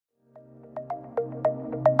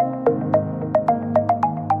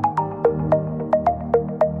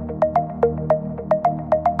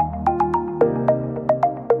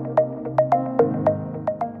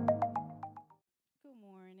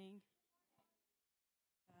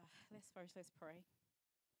Let's pray.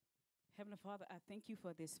 Heavenly Father, I thank you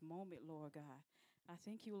for this moment, Lord God. I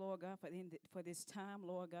thank you, Lord God, for this time,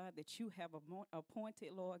 Lord God, that you have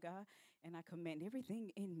appointed, Lord God, and I commend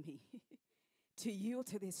everything in me to yield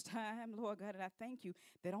to this time, Lord God. And I thank you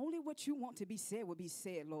that only what you want to be said will be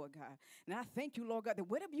said, Lord God. And I thank you, Lord God, that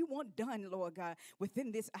whatever you want done, Lord God,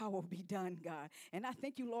 within this hour will be done, God. And I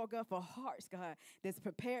thank you, Lord God, for hearts, God, that's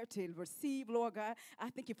prepared to receive, Lord God. I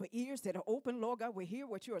thank you for ears that are open, Lord God, will hear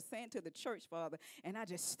what you are saying to the church, Father. And I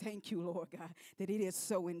just thank you, Lord God, that it is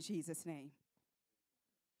so in Jesus' name.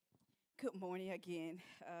 Good morning again.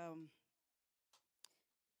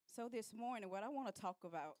 So this morning, what I want to talk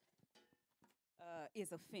about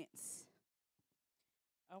is offense.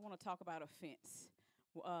 I want to talk about offense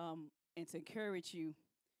and to encourage you,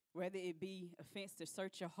 whether it be offense to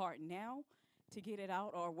search your heart now to get it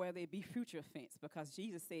out or whether it be future offense, because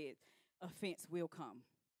Jesus said offense will come.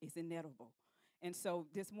 It's inevitable. And so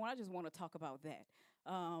this morning, I just want to talk about that.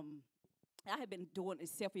 I have been doing a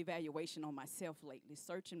self-evaluation on myself lately,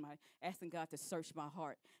 asking God to search my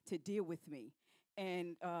heart, to deal with me.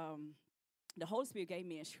 And the Holy Spirit gave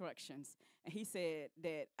me instructions, and He said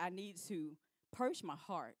that I need to purge my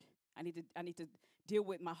heart. I need to deal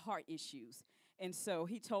with my heart issues. And so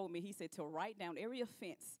He told me, He said to write down every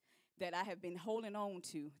offense that I have been holding on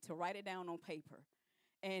to write it down on paper.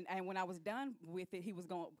 And when I was done with it,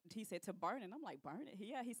 he said to burn it. I'm like, burn it?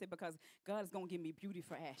 Yeah, he said, because God is going to give me beauty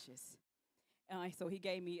for ashes. So he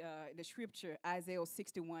gave me the scripture, Isaiah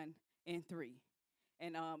 61:3.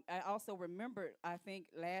 And I also remembered, I think,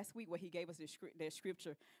 last week where he gave us the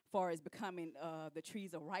scripture for as becoming the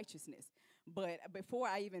trees of righteousness. But before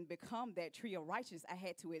I even become that tree of righteousness, I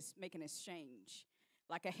had to make an exchange.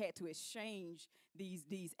 Like I had to exchange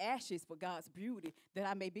these ashes for God's beauty that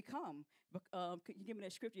I may become. Could you give me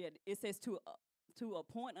that scripture? It says to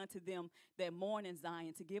appoint unto them that mourn in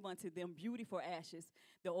Zion, to give unto them beauty for ashes,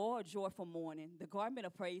 the oil of joy for mourning, the garment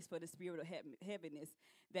of praise for the spirit of heaviness,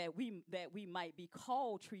 that we might be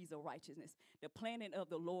called trees of righteousness, the planting of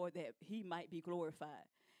the Lord, that He might be glorified.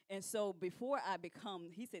 And so before I become,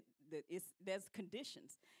 He said that there's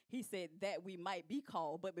conditions. He said that we might be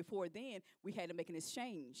called, but before then we had to make an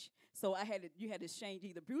exchange. So you had to exchange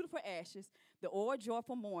either beauty for ashes, the oil of joy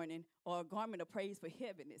for mourning, or a garment of praise for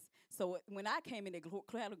heaviness. So when I came in the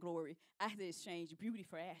cloud of glory, I had to exchange beauty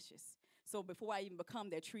for ashes. So before I even become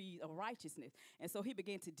that tree of righteousness. And so He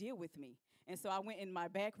began to deal with me. And so I went in my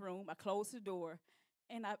back room, I closed the door,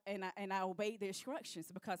 and I obeyed the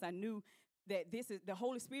instructions, because I knew that this is the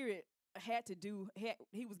Holy Spirit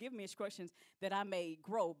He was giving me instructions that I may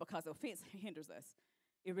grow, because offense hinders us.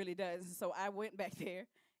 It really does. So I went back there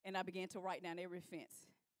and I began to write down every offense.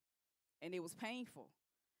 And it was painful,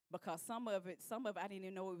 because some of it I didn't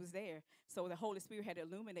even know it was there. So the Holy Spirit had to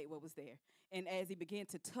illuminate what was there. And as He began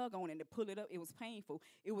to tug on it and to pull it up, it was painful.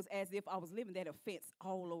 It was as if I was living that offense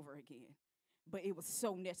all over again. But it was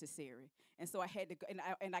so necessary. And so I had to go,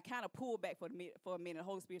 and I kind of pulled back for a minute. The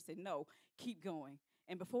Holy Spirit said, no, keep going.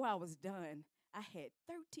 And before I was done, I had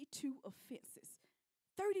 32 offenses.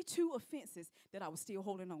 32 offenses that I was still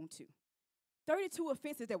holding on to. 32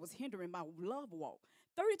 offenses that was hindering my love walk.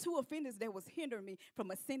 32 offenses that was hindering me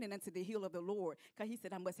from ascending unto the hill of the Lord. Because He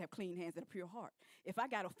said I must have clean hands and a pure heart. If I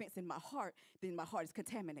got offense in my heart, then my heart is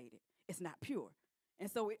contaminated. It's not pure.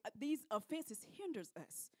 And so these offenses hinders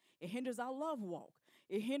us. It hinders our love walk.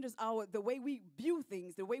 It hinders the way we view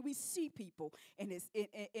things, the way we see people. And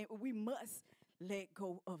we must let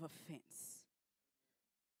go of offense.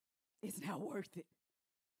 It's not worth it.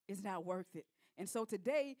 It's not worth it. And so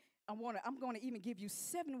today, I'm going to even give you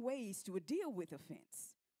 7 ways to deal with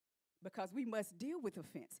offense, because we must deal with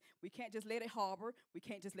offense. We can't just let it harbor. We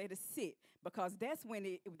can't just let it sit, because that's when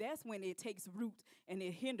it takes root and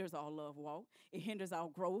it hinders our love walk. It hinders our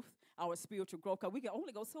growth, our spiritual growth, because we can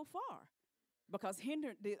only go so far, because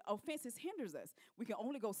the offenses hinders us. We can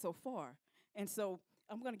only go so far. And so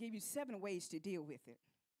I'm going to give you 7 ways to deal with it.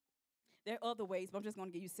 There are other ways, but I'm just going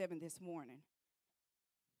to give you 7 this morning.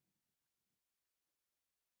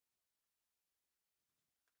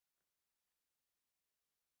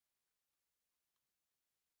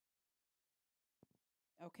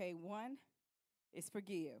 Okay, 1 is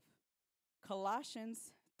forgive.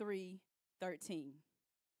 Colossians 3:13.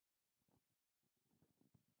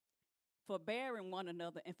 Forbearing one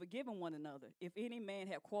another and forgiving one another. If any man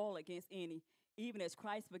have quarrel against any, even as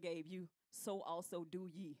Christ forgave you, so also do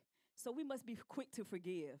ye. So we must be quick to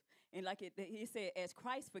forgive. And like he said, as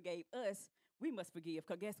Christ forgave us, we must forgive.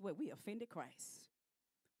 Because guess what? We offended Christ.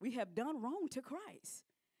 We have done wrong to Christ.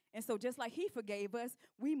 And so just like He forgave us,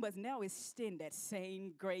 we must now extend that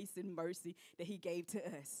same grace and mercy that He gave to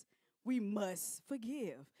us. we must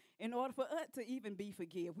forgive. In order for us to even be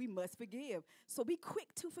forgive, we must forgive. So be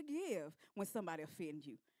quick to forgive when somebody offends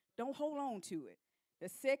you. Don't hold on to it. The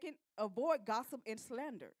second, avoid gossip and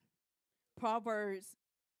slander. Proverbs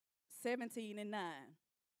 17:9.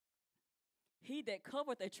 He that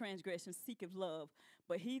covereth a transgression seeketh love,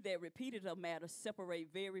 but he that repeateth a matter separate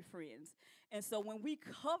very friends. And so when we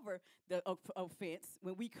cover the offense,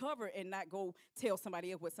 when we cover and not go tell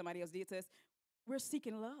somebody else what somebody else did to us, we're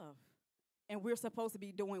seeking love. And we're supposed to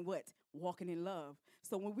be doing what? Walking in love.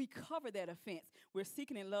 So when we cover that offense, we're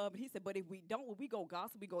seeking in love. And he said, but if we don't, when we go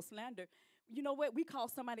gossip, we go slander, you know what? We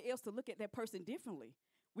cause somebody else to look at that person differently.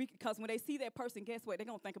 Because when they see that person, guess what? They're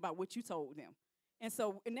going to think about what you told them. And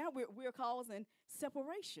so and now we're causing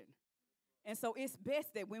separation. And so it's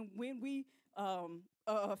best that when we are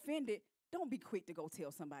offended, don't be quick to go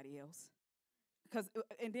tell somebody else. Because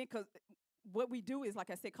what we do is, like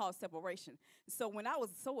I said, cause separation. So when I was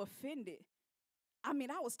so offended, I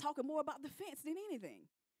mean, I was talking more about the fence than anything.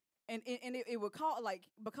 And it would call, like,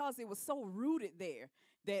 because it was so rooted there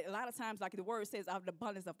that a lot of times, like the word says, out of the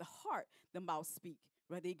abundance of the heart, the mouth speak.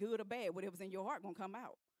 Whether it's good or bad, whatever's in your heart gonna come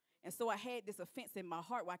out. And so I had this offense in my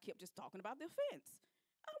heart where I kept just talking about the offense.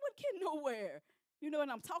 I wouldn't get nowhere,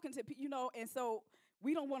 and I'm talking to people, and so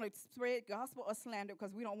we don't want to spread gospel or slander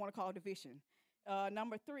because we don't want to cause division.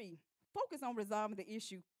 Number 3, focus on resolving the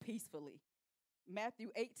issue peacefully.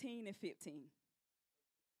 Matthew 18:15.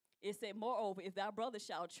 It said, moreover, if thy brother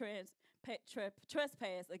shall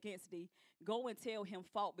trespass against thee, go and tell him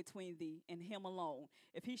fault between thee and him alone.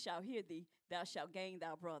 If he shall hear thee, thou shalt gain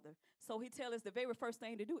thy brother. So he tells us the very first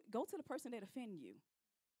thing to do, go to the person that offended you.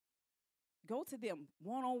 Go to them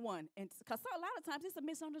one-on-one. And because a lot of times it's a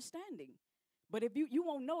misunderstanding. But if you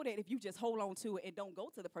won't know that if you just hold on to it and don't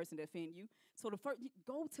go to the person that offended you. So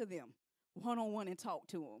go to them one-on-one and talk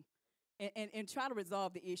to them. And try to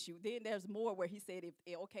resolve the issue. Then there's more where he said,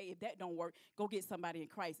 if that don't work, go get somebody in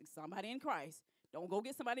Christ. Somebody in Christ. Don't go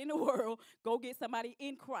get somebody in the world. Go get somebody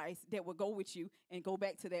in Christ that will go with you and go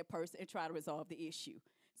back to that person and try to resolve the issue.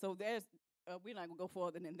 So we're not going to go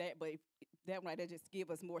further than that, but that right there just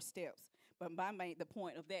give us more steps. But the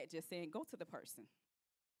point of that just saying, go to the person.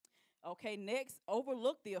 Okay, next,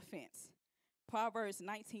 overlook the offense. Proverbs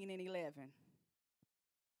 19:11.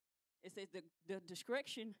 It says, the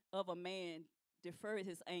discretion of a man defers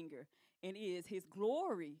his anger, and it is his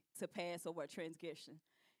glory to pass over transgression.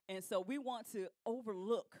 And so we want to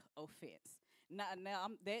overlook offense. Now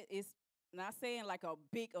that is not saying like a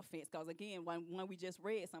big offense, because again, when we just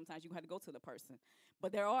read, sometimes you have to go to the person.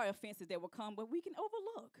 But there are offenses that will come, but we can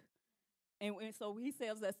overlook. And so he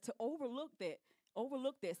tells us to overlook that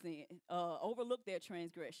sin, overlook that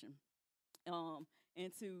transgression,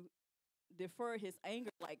 and to defer his anger,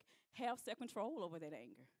 like have self-control over that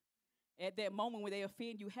anger. At that moment when they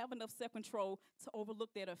offend you, have enough self-control to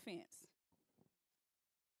overlook that offense.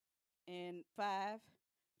 And 5,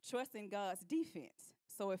 trust in God's defense.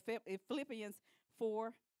 So if Philippians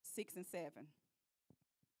 4:6-7.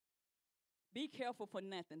 Be careful for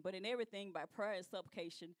nothing, but in everything by prayer and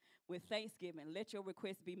supplication with thanksgiving, let your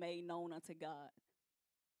requests be made known unto God.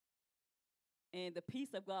 And the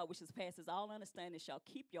peace of God, which passes all understanding, shall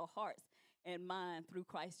keep your hearts and mind through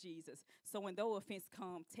Christ Jesus. So when those offenses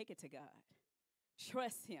come, take it to God.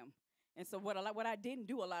 Trust him. And so what I didn't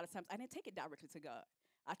do a lot of times, I didn't take it directly to God.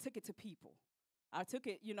 I took it to people. I took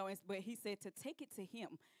it, but he said to take it to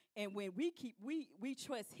him. And when we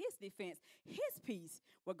trust his defense, his peace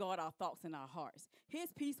will guard our thoughts and our hearts.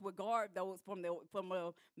 His peace will guard those from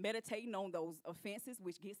meditating on those offenses,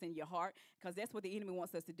 which gets in your heart, because that's what the enemy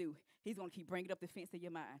wants us to do. He's going to keep bringing up the offense in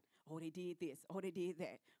your mind. Oh, they did this. Oh, they did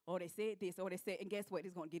that. Oh, they said this. Oh, they said, and guess what?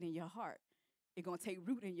 It's going to get in your heart. It's going to take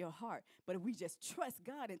root in your heart. But if we just trust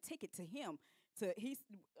God and take it to him, it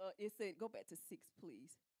said, go back to 6,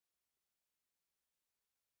 please.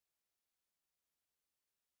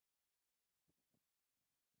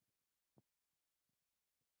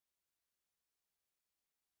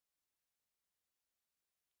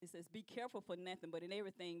 It says, be careful for nothing, but in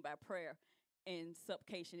everything by prayer and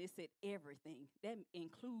supplication. It said everything. That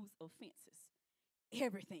includes offenses.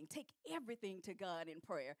 Everything. Take everything to God in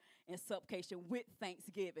prayer and supplication with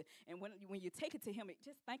thanksgiving. And when you take it to him,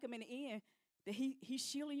 just thank him in the end that he's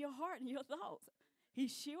shielding your heart and your thoughts.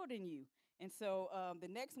 He's shielding you. And so the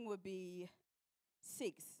next one would be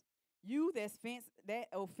 6. Use that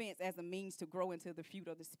offense as a means to grow into the fruit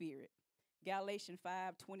of the Spirit. Galatians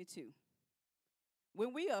 5:22.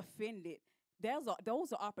 When we are offended,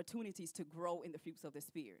 those are opportunities to grow in the fruits of the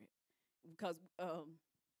Spirit. Because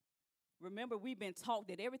remember, we've been taught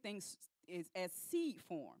that everything is as seed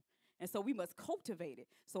form. And so we must cultivate it.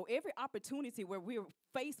 So every opportunity where we're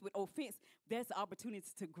faced with offense, that's an opportunity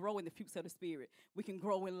to grow in the fruits of the Spirit. We can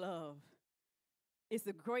grow in love. It's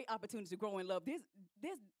a great opportunity to grow in love. This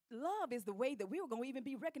love is the way that we were going to even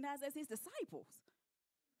be recognized as his disciples.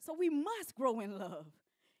 So we must grow in love.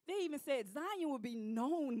 They even said Zion will be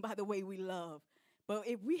known by the way we love. But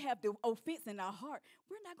if we have the offense in our heart,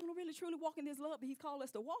 we're not going to really truly walk in this love that he's called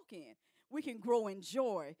us to walk in. We can grow in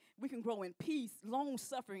joy. We can grow in peace, long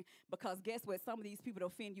suffering, because guess what? Some of these people that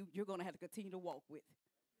offend you, you're going to have to continue to walk with.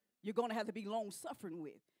 You're going to have to be long suffering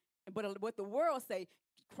with. But what the world say,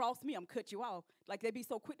 cross me, I'm cut you off. Like they be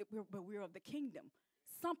so quick, but we're of the kingdom.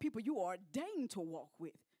 Some people you are ordained to walk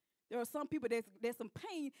with. There are some people, there's some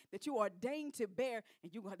pain that you are ordained to bear,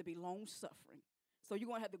 and you're going to have to be long suffering. So you're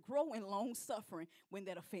going to have to grow in long suffering when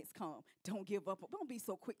that offense comes. Don't give up. Don't be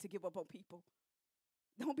so quick to give up on people.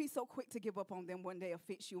 Don't be so quick to give up on them when they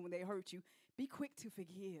offense you, when they hurt you. Be quick to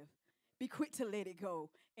forgive. Be quick to let it go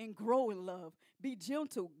and grow in love. Be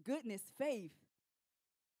gentle, goodness, faith,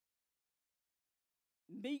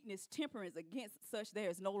 meekness, temperance. Against such there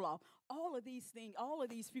is no law. All of these things, all of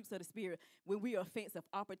these fruits of the Spirit, when we are offensive,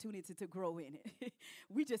 opportunity to grow in it.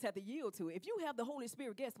 We just have to yield to it. If you have the Holy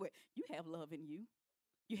Spirit, guess what? You have love in you.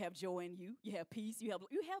 You have joy in you. You have peace. You have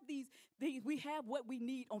these things. We have what we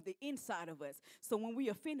need on the inside of us. So when we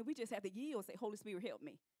offended, we just have to yield. Say, Holy Spirit, help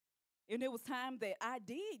me. And there was time that I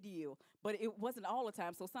did yield, but it wasn't all the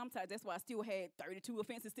time. So sometimes that's why I still had 32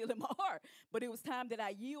 offenses still in my heart. But it was time that I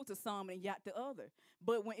yield to some and yacht the other.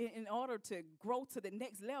 But when in order to grow to the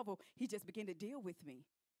next level, he just began to deal with me.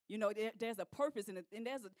 You know, there's a purpose and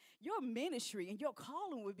your ministry and your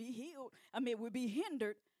calling would be healed. Would be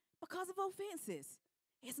hindered because of offenses.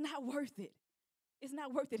 It's not worth it. It's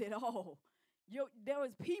not worth it at all. There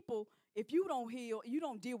is people, if you don't heal, you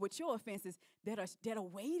don't deal with your offenses that are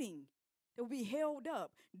waiting. They'll be held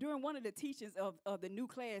up. During one of the teachings of the new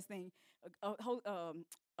class thing,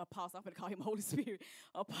 Apostle, I'm going to call him Holy Spirit,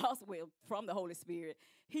 Apostle, from the Holy Spirit,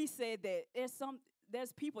 he said that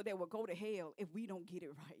there's people that will go to hell if we don't get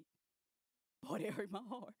it right. Boy, that hurt my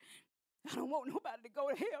heart. I don't want nobody to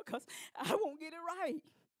go to hell because I won't get it right.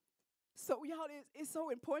 So, y'all, it's so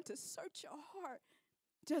important to search your heart.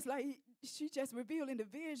 Just like she just revealed in the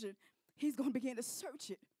vision, he's going to begin to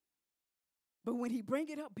search it. But when he bring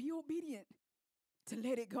it up, be obedient to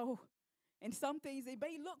let it go. And some things, they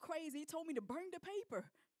may look crazy. He told me to burn the paper.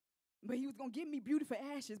 But he was going to give me beautiful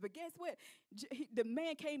ashes. But guess what? The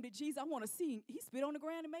man came to Jesus. I want to see him. He spit on the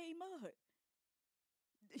ground and made mud.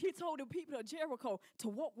 He told the people of Jericho to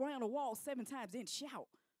walk around the wall 7 times and shout.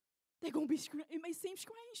 They're going to be, it may seem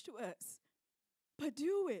strange to us, but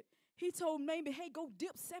do it. He told maybe, hey, go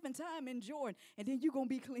dip 7 times in Jordan, and then you're going to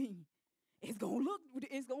be clean. It's going to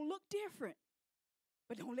look different.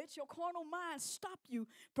 But don't let your carnal mind stop you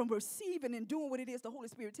from receiving and doing what it is the Holy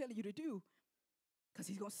Spirit telling you to do, because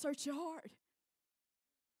he's going to search your heart,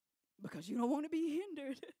 because you don't want to be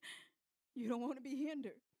hindered. You don't want to be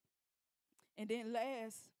hindered. And then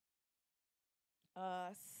last,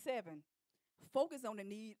 7, focus on the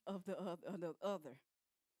need of the other.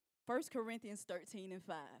 1 Corinthians 13 and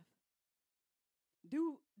 5.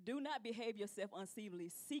 Do not behave yourself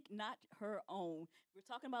unseemly. Seek not her own. We're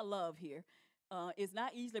talking about love here. Is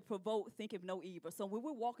not easily provoked, think of no evil. So when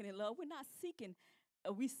we're walking in love, we're not seeking,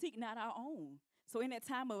 we seek not our own. So in that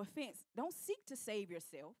time of offense, don't seek to save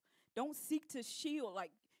yourself. Don't seek to shield,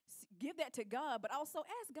 give that to God, but also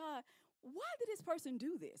ask God, why did this person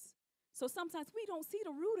do this? So sometimes we don't see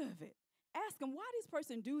the root of it. Ask him, why this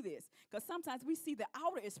person do this? Because sometimes we see the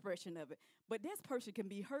outer expression of it, but this person can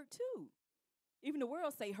be hurt too. Even the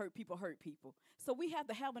world say hurt people. So we have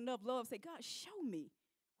to have enough love, say, God, show me.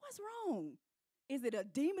 What's wrong? Is it a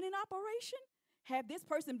demon in operation? Have this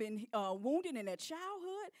person been wounded in their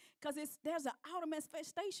childhood? Because there's an outer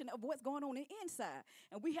manifestation of what's going on inside.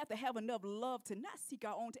 And we have to have enough love to not seek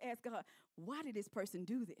our own, to ask God, why did this person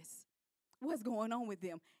do this? What's going on with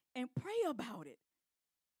them? And pray about it.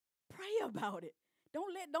 Pray about it.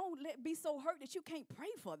 Don't let be so hurt that you can't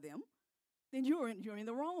pray for them. Then you're in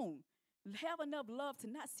the wrong. Have enough love to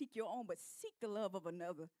not seek your own, but seek the love of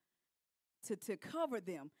another, to cover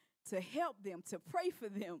them, to help them, to pray for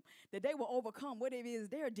them, that they will overcome what it is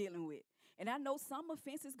they're dealing with. And I know some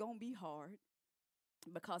offenses going to be hard,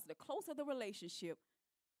 because the closer the relationship,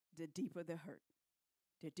 the deeper the hurt,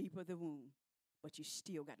 the deeper the wound. But you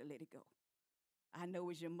still got to let it go. I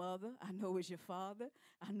know it's your mother. I know it's your father.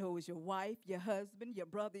 I know it's your wife, your husband, your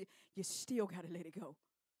brother. You still got to let it go.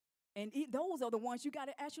 And those are the ones you got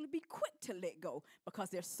to actually be quick to let go, because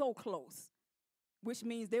they're so close, which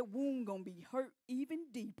means their wound going to be hurt even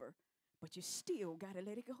deeper, but you still got to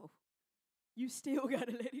let it go. You still got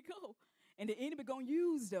to let it go. And the enemy going to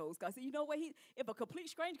use those. Because you know what? If a complete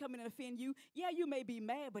stranger come in and offend you, yeah, you may be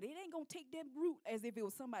mad, but it ain't going to take that root as if it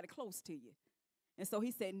was somebody close to you. And so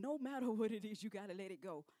he said, no matter what it is, you got to let it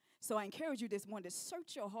go. So I encourage you this morning to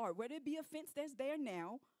search your heart, whether it be offense that's there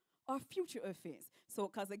now or future offense. So,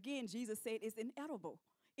 because again, Jesus said it's inedible.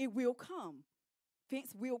 It will come.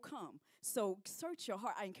 Offense will come. So search your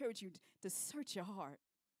heart. I encourage you to search your heart.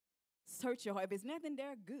 Search your heart. If it's nothing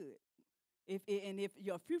there, good. If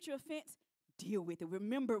your future offense, deal with it.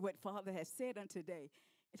 Remember what Father has said on today,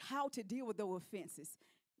 how to deal with those offenses.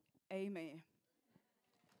 Amen.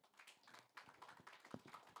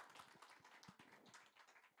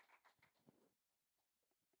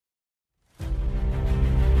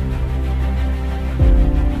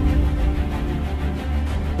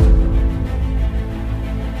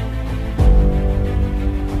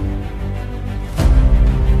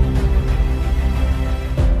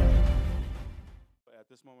 At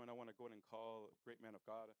this moment, I want to go ahead and call a great man of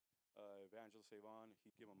God, Evangelist Savon.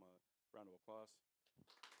 He'd give him a round of applause.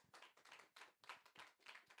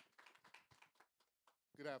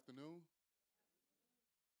 Good afternoon.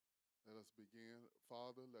 Let us begin.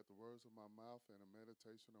 Father, let the words of my mouth and the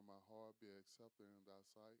meditation of my heart be accepted in thy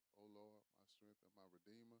sight, O Lord, my strength and my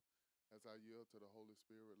redeemer. As I yield to the Holy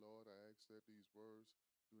Spirit, Lord, I ask that these words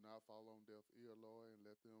do not fall on deaf ear, Lord, and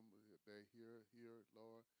let them, they hear it,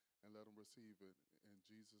 Lord, and let them receive it in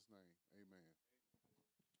Jesus' name. Amen.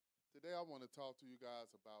 Today I want to talk to you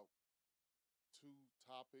guys about two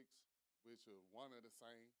topics which are one and the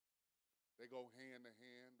same. They go hand in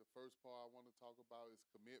hand. The first part I want to talk about is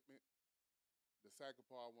commitment. The second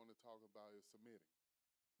part I want to talk about is submitting.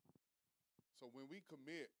 So when we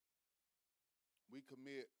commit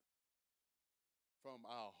from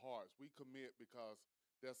our hearts. We commit because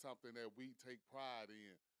that's something that we take pride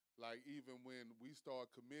in. Like even when we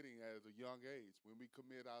start committing at a young age, when we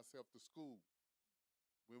commit ourselves to school,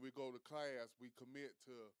 when we go to class, we commit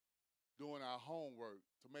to doing our homework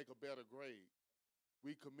to make a better grade.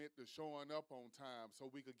 We commit to showing up on time so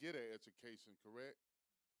we could get an education, correct?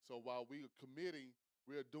 So while we are committing,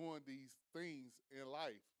 we're doing these things in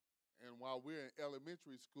life. And while we're in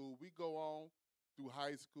elementary school, we go on through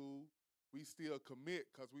high school. We still commit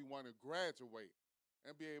because we want to graduate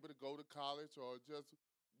and be able to go to college or just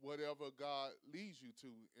whatever God leads you to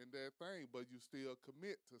in that thing, but you still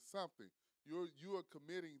commit to something. You are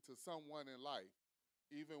committing to someone in life.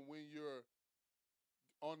 Even when you're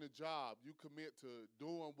on the job, you commit to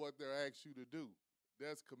doing what they're asking you to do.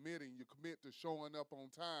 That's committing. You commit to showing up on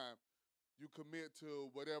time. You commit to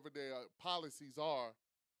whatever their policies are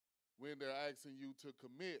when they're asking you to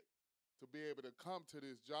commit to be able to come to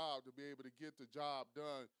this job, to be able to get the job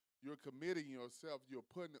done. You're committing yourself. You're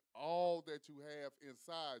putting all that you have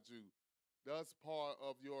inside you. That's part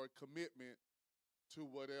of your commitment to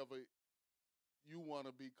whatever you want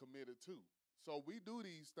to be committed to. So we do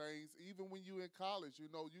these things even when you're in college. You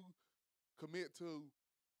know, you commit to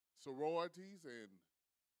sororities and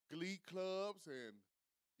glee clubs and,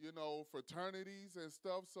 you know, fraternities and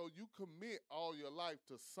stuff. So you commit all your life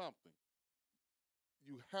to something.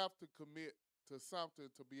 You have to commit to something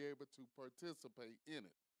to be able to participate in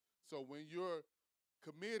it. So when you're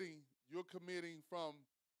committing from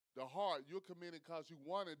the heart. You're committing because you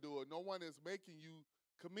want to do it. No one is making you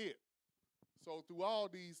commit. So through all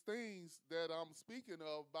these things that I'm speaking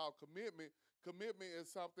of about commitment, commitment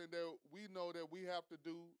is something that we know that we have to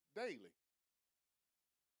do daily.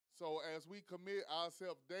 So as we commit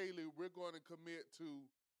ourselves daily, we're going to commit to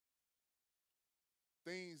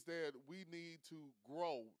things that we need to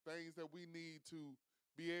grow, things that we need to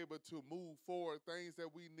be able to move forward, things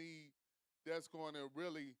that we need that's going to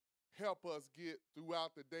really help us get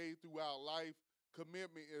throughout the day, throughout life.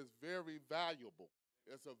 Commitment is very valuable.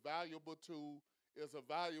 It's a valuable tool. It's a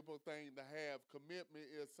valuable thing to have. Commitment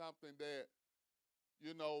is something that,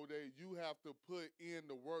 you know, that you have to put in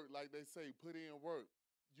the work. Like they say, put in work.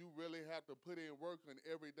 You really have to put in work in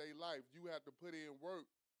everyday life. You have to put in work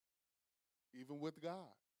even with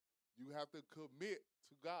God. You have to commit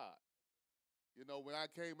to God. You know, when I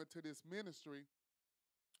came into this ministry,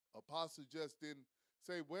 Apostle just didn't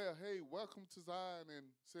say, well, hey, welcome to Zion and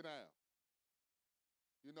sit down.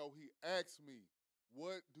 You know, he asked me,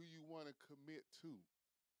 what do you want to commit to?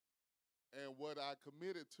 And what I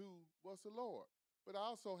committed to was the Lord. But I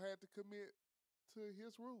also had to commit to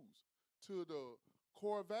his rules, to the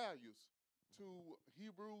core values, to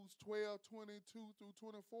Hebrews 12:22 through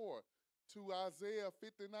 24, to Isaiah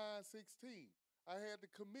 59:16. I had to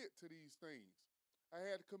commit to these things. I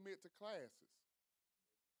had to commit to classes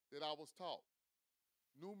that I was taught,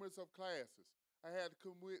 numerous of classes. I had to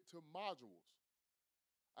commit to modules.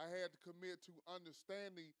 I had to commit to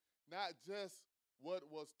understanding not just what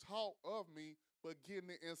was taught of me, but getting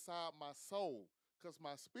it inside my soul. Because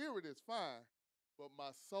my spirit is fine, but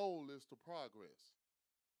my soul is the progress.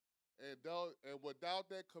 And without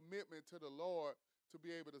that commitment to the Lord to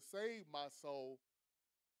be able to save my soul,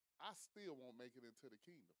 I still won't make it into the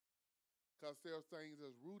kingdom. Because there are things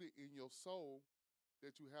that's rooted in your soul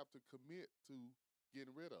that you have to commit to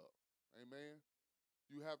getting rid of. Amen.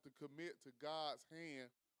 You have to commit to God's hand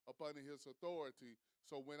up under his authority.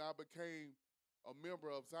 So when I became a member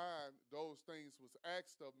of Zion, those things was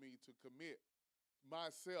asked of me to commit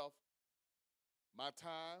myself, my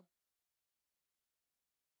time,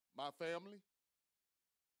 my family,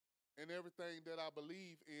 and everything that I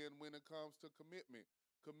believe in when it comes to commitment.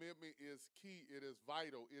 Commitment is key. It is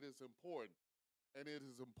vital. It is important. And it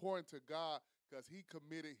is important to God because he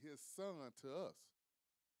committed his son to us.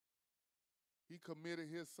 He committed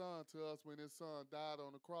his son to us when his son died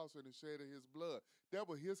on the cross and shed his blood. That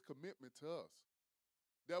was his commitment to us.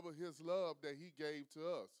 That was his love that he gave to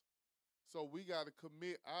us. So we got to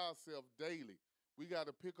commit ourselves daily. We got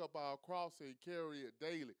to pick up our cross and carry it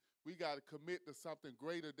daily. We got to commit to something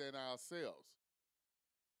greater than ourselves.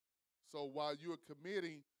 So while you're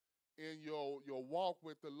committing in your walk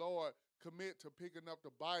with the Lord, commit to picking up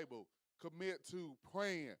the Bible, commit to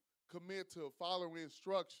praying, commit to following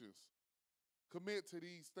instructions, commit to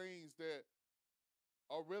these things that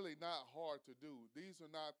are really not hard to do. These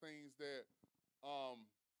are not things that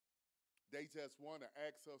they just want to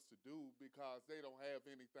ask us to do because they don't have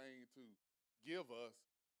anything to give us.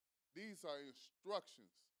 These are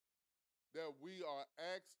instructions that we are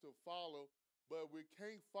asked to follow, but we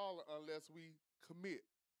can't follow unless we commit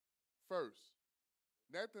first.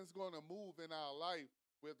 Nothing's going to move in our life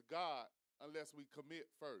with God unless we commit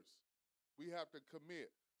first. We have to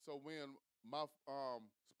commit. So when my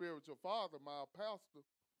spiritual father, my pastor,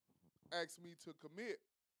 asked me to commit,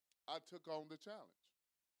 I took on the challenge.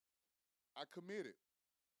 I committed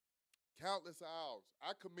countless hours.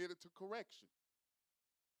 I committed to correction.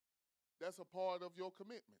 That's a part of your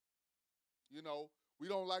commitment. You know, we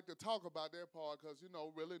don't like to talk about that part because, you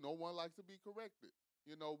know, really no one likes to be corrected.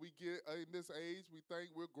 You know, we get in this age, we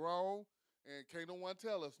think we're grown and can't no one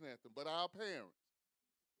tell us nothing but our parents.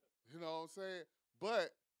 You know what I'm saying? But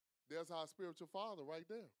there's our spiritual father right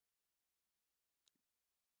there.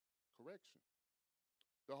 Correction.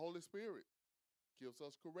 The Holy Spirit gives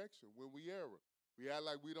us correction when we err. We act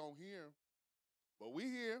like we don't hear him, but we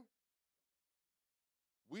hear.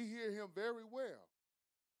 We hear him very well.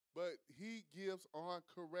 But he gives on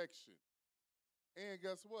correction. And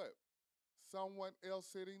guess what? Someone else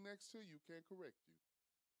sitting next to you can correct you.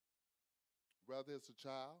 Whether it's a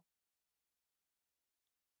child,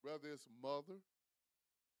 whether it's mother,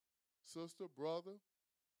 sister, brother,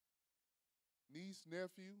 niece,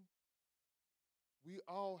 nephew, we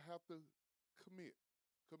all have to commit.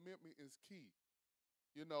 Commitment is key.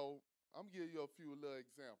 You know, I'm giving you a few little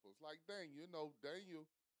examples. Like Daniel,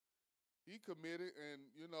 he committed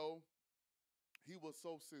and, he was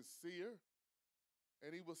so sincere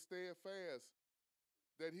and he was steadfast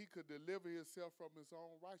that he could deliver himself from his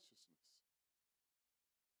own righteousness.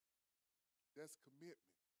 That's commitment.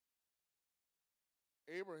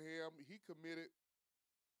 Abraham, he committed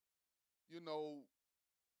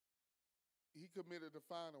to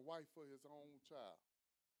find a wife for his own child,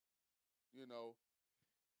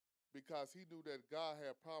 because he knew that God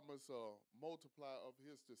had promised a multiply of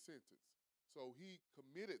his descendants. So he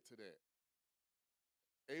committed to that.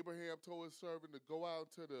 Abraham told his servant to go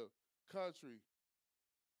out to the country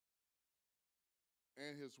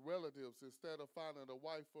and his relatives instead of finding a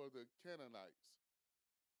wife for the Canaanites.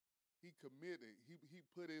 He committed. He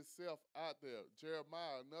put himself out there.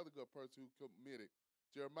 Jeremiah, another good person who committed.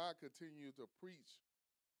 Jeremiah continued to preach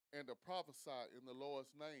and to prophesy in the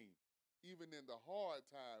Lord's name. Even in the hard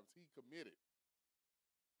times, he committed.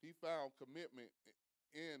 He found commitment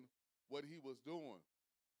in what he was doing.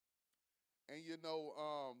 And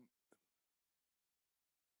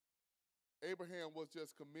Abraham was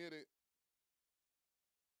just committed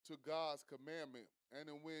to God's commandment. And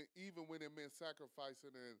then even when it meant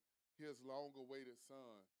sacrificing his long-awaited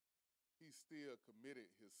son, he still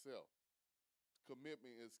committed himself.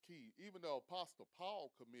 Commitment is key. Even though Apostle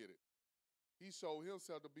Paul committed, he showed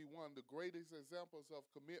himself to be one of the greatest examples of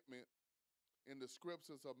commitment in the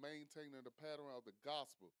scriptures of maintaining the pattern of the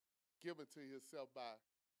gospel given to himself by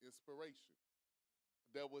inspiration.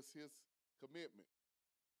 That was his commitment.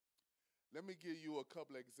 Let me give you a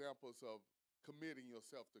couple of examples of committing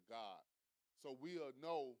yourself to God so we'll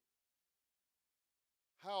know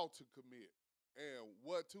how to commit and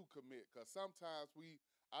what to commit, because sometimes we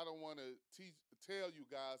I don't want to tell you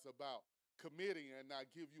guys about committing and not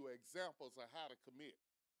give you examples of how to commit.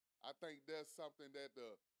 I think that's something that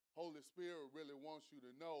the Holy Spirit really wants you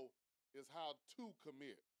to know is how to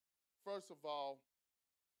commit. First of all,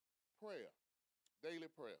 prayer, daily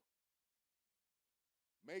prayer.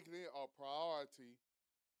 Making it a priority,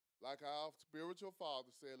 like our spiritual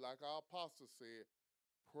father said, like our apostle said,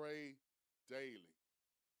 pray daily.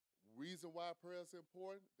 Reason why prayer is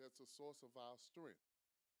important, that's a source of our strength.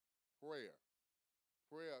 Prayer.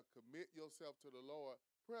 Prayer, commit yourself to the Lord.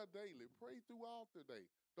 Prayer daily. Pray throughout the day.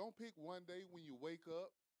 Don't pick one day when you wake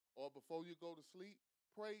up or before you go to sleep.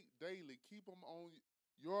 Pray daily. Keep them on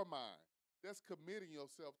your mind. That's committing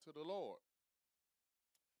yourself to the Lord.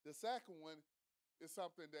 The second one is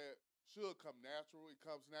something that should come natural. It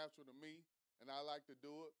comes natural to me, and I like to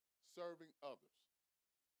do it, serving others.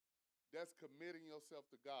 That's committing yourself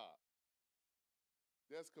to God.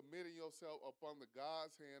 That's committing yourself up under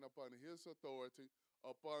God's hand, up under his authority,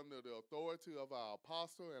 up under the authority of our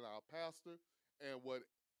apostle and our pastor, and what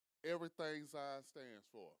everything Zion stands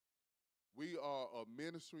for. We are a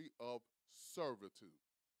ministry of servitude.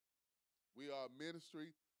 We are a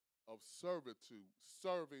ministry of servitude.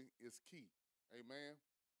 Serving is key. Amen.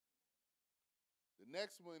 The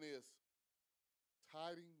next one is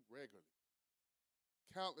tithing regularly.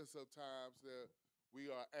 Countless of times that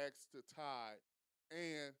we are asked to tithe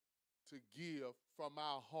and to give from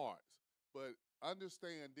our hearts. But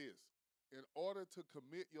understand this, in order to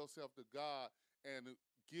commit yourself to God and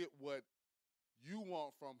get what you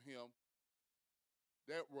want from him,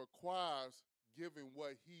 that requires giving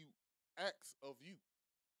what he asks of you.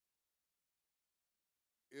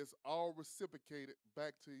 It's all reciprocated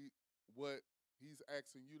back to what he's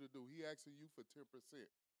asking you to do. He asking you for 10%.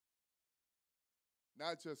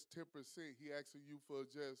 Not just 10%, he asking you for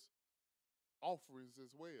just offerings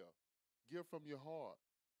as well. Give from your heart.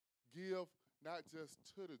 Give not just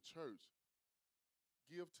to the church.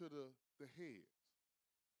 Give to the heads.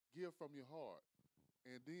 Give from your heart.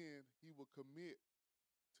 And then he will commit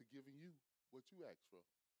to giving you what you ask for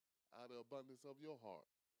out of the abundance of your heart.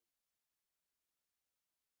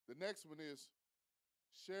 The next one is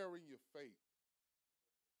sharing your faith.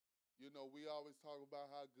 You know, we always talk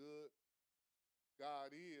about how good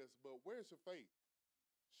God is, but where's your faith?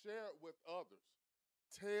 Share it with others.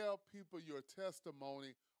 Tell people your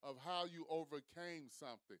testimony of how you overcame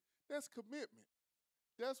something. That's commitment.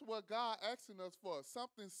 That's what God asking us for.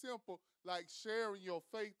 Something simple like sharing your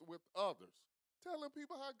faith with others. Telling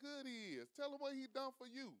people how good he is. Tell them what he done for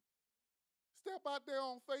you. Step out there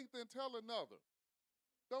on faith and tell another.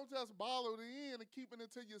 Don't just bottle it in and keeping it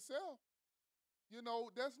to yourself. You know,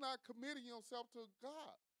 that's not committing yourself to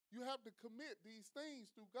God. You have to commit these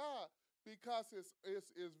things to God because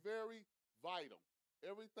it's very vital.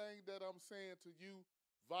 Everything that I'm saying to you,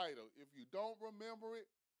 vital. If you don't remember it,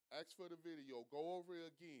 ask for the video. Go over it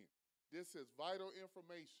again. This is vital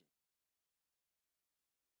information.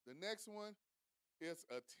 The next one is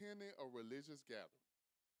attending a religious gathering.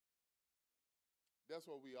 That's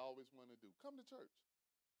what we always want to do. Come to church.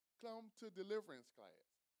 Come to deliverance class.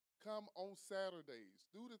 Come on Saturdays.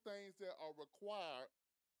 Do the things that are required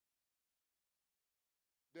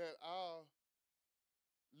that our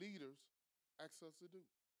leaders ask us to do.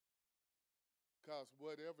 Because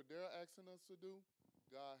whatever they're asking us to do,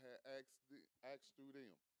 God had asked through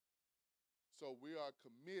them. So we are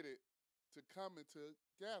committed to coming to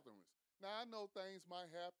gatherings. Now, I know things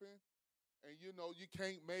might happen, and you know you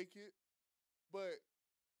can't make it, but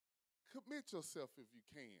commit yourself if you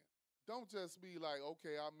can. Don't just be like,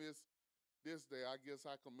 okay, I missed this day, I guess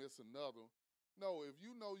I can miss another. No, if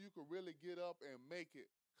you know you can really get up and make it,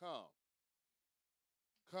 come.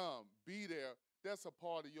 Come, be there. That's a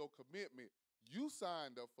part of your commitment. You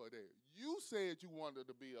signed up for that. You said you wanted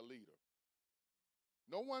to be a leader.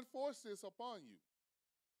 No one forced this upon you.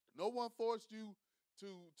 No one forced you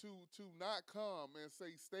to not come and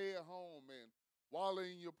say stay at home and wallow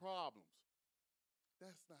in your problems.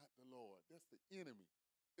 That's not the Lord. That's the enemy.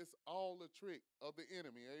 It's all a trick of the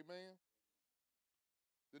enemy. Amen.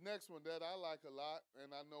 The next one that I like a lot,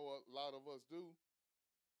 and I know a lot of us do,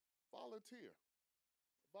 volunteer.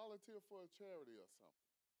 Volunteer for a charity or something.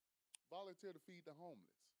 Volunteer to feed the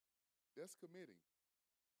homeless. That's committing.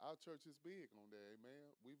 Our church is big on that,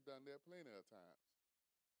 amen. We've done that plenty of times.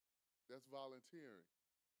 That's volunteering.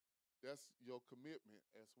 That's your commitment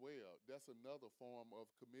as well. That's another form of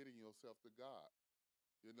committing yourself to God.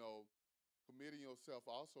 You know, committing yourself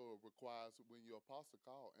also requires when your apostle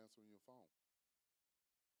call, answering your phone.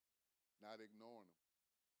 Not ignoring them.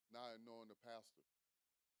 Not ignoring the pastor.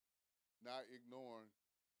 Not ignoring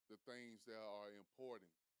the things that are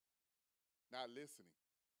important. Not listening.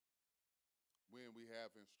 when we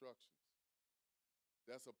have instructions.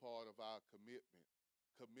 That's a part of our commitment.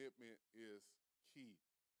 Commitment is key.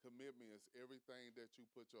 Commitment is everything that you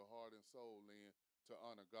put your heart and soul in to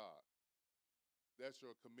honor God. That's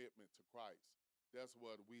your commitment to Christ. That's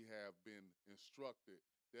what we have been instructed.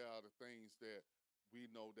 There are the things that we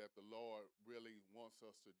know that the Lord really wants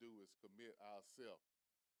us to do is commit ourselves.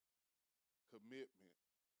 Commitment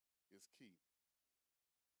is key.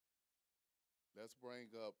 Let's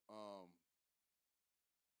bring up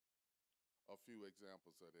a few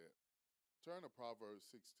examples of that. Turn to Proverbs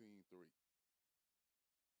 16:3.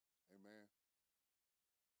 Amen.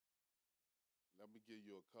 Let me give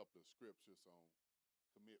you a couple of scriptures on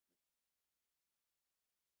commitment.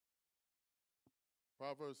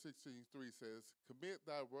 Proverbs 16:3 says, "Commit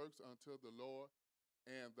thy works unto the Lord,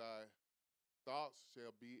 and thy thoughts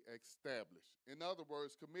shall be established." In other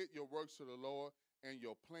words, commit your works to the Lord, and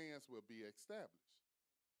your plans will be established.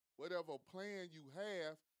 Whatever plan you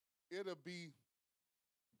have, it'll be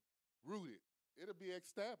rooted. It'll be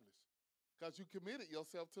established because you committed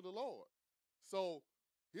yourself to the Lord. So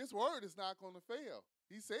his word is not going to fail.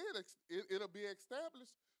 He said it'll be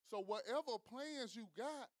established. So whatever plans you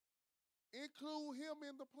got, include him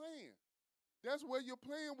in the plan. That's where your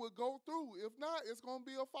plan will go through. If not, it's going to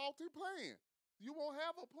be a faulty plan. You won't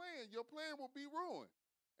have a plan. Your plan will be ruined.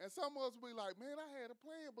 And some of us will be like, man, I had a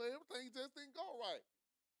plan, but everything just didn't go right.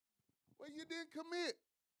 Well, you didn't commit.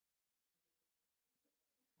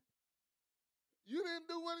 You didn't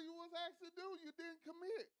do what you was asked to do. You didn't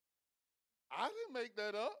commit. I didn't make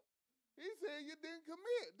that up. He said you didn't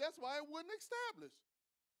commit. That's why it wasn't established.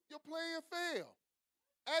 Your plan failed.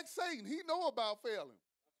 Ask Satan. He know about failing.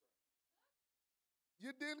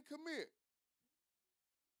 You didn't commit.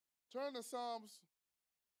 Turn to Psalms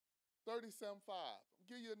 37:5. I'll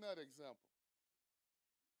give you another example.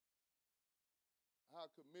 How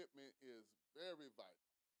commitment is very vital.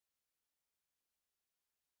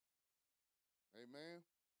 Amen.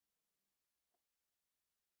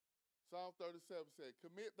 Psalm 37 said,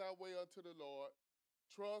 "Commit thy way unto the Lord,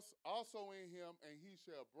 trust also in him, and he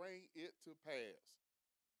shall bring it to pass."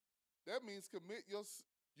 That means commit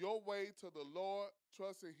your way to the Lord,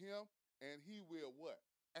 trust in him, and he will what?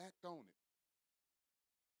 Act on it.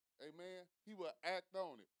 Amen. He will act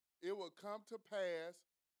on it. It will come to pass,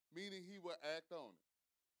 meaning he will act on it.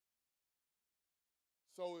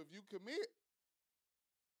 So if you commit,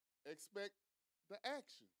 expect the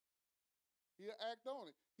action. He'll act on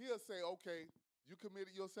it. He'll say, okay, you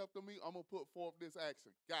committed yourself to me, I'm going to put forth this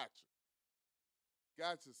action. Gotcha.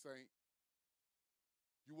 Gotcha, saint.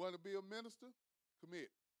 You want to be a minister?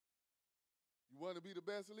 Commit. You want to be the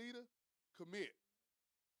best leader? Commit.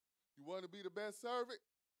 You want to be the best servant?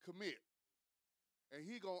 Commit. And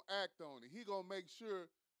he going to act on it. He going to make sure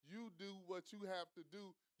you do what you have to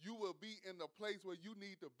do. You will be in the place where you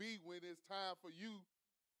need to be when it's time for you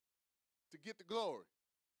to get the glory.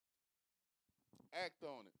 Act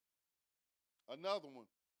on it. Another one,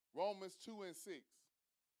 Romans 2:6.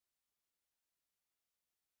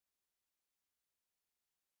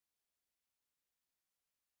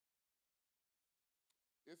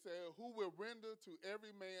 It said, "Who will render to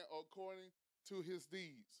every man according to his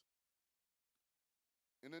deeds."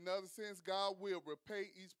 In another sense, God will repay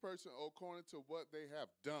each person according to what they have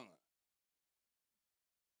done.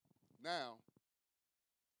 Now,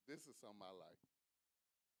 this is something I like,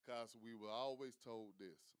 because we were always told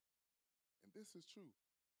this, and this is true.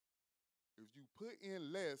 If you put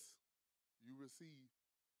in less, you receive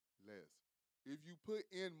less. If you put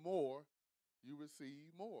in more, you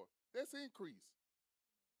receive more. That's increase.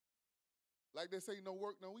 Like they say, no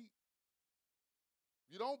work, no eat.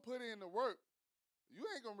 If you don't put in the work, you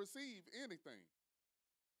ain't going to receive anything.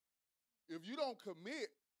 If you don't commit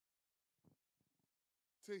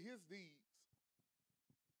to his deeds,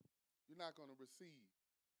 you're not going to receive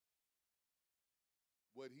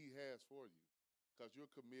what he has for you, because you're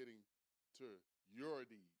committing to your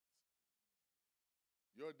deeds.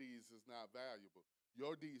 Your deeds is not valuable.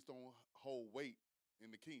 Your deeds don't hold weight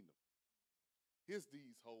in the kingdom. His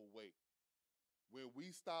deeds hold weight. When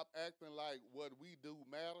we stop acting like what we do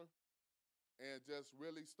matter and just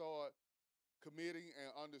really start committing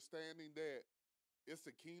and understanding that it's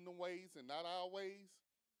the kingdom ways and not our ways,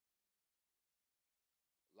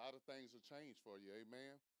 a lot of things will change for you.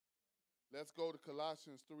 Amen. Let's go to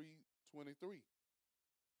Colossians 3:23.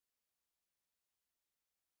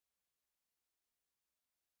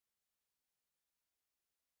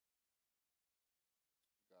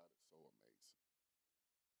 God is so amazing.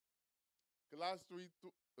 Colossians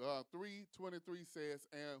 3:23 says,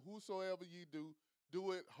 "And whosoever ye do,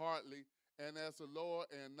 do it heartily and as the Lord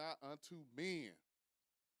and not unto men."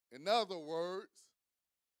 In other words,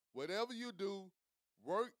 whatever you do,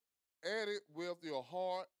 work at it with your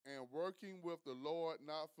heart and working with the Lord,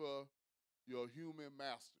 not for your human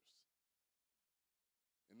masters.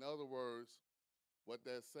 In other words, what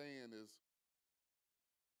that's saying is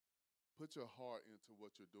put your heart into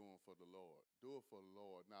what you're doing for the Lord. Do it for the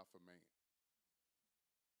Lord, not for man.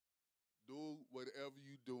 Do whatever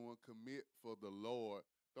you're doing, commit for the Lord.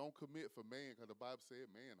 Don't commit for man, because the Bible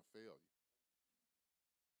said man will fail you.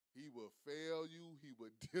 He will fail you. He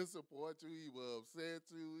will disappoint you. He will upset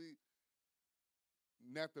you.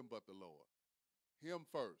 Nothing but the Lord. Him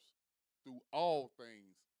first. Through all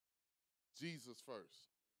things, Jesus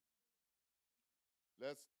first.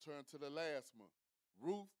 Let's turn to the last one.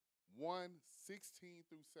 Ruth 1:16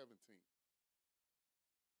 through 17.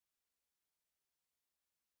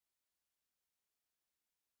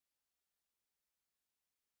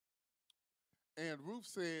 And Ruth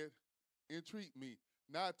said, entreat me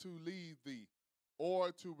not to leave thee,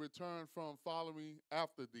 or to return from following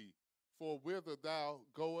after thee. For whither thou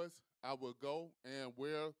goest, I will go, and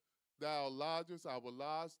where thou lodgest, I will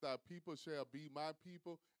lodge. Thy people shall be my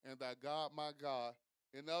people, and thy God my God.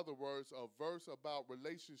 In other words, a verse about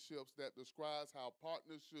relationships that describes how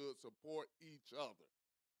partners should support each other.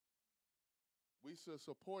 We should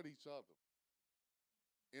support each other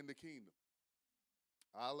in the kingdom.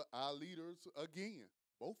 Our leaders, again,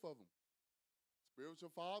 both of them,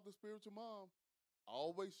 spiritual father, spiritual mom,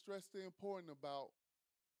 always stress the importance about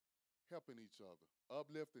helping each other,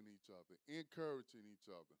 uplifting each other, encouraging each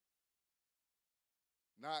other,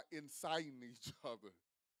 not inciting each other,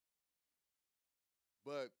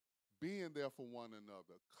 but being there for one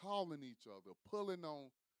another, calling each other, pulling on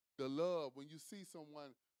the love. When you see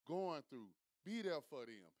someone going through, be there for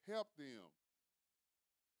them, help them.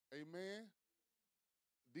 Amen.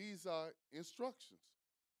 These are instructions.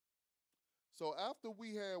 So after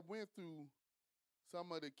we had went through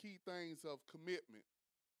some of the key things of commitment,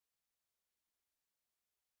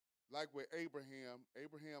 like with Abraham,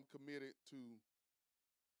 Abraham committed to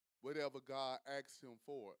whatever God asked him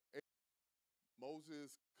for.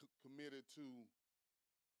 Moses committed to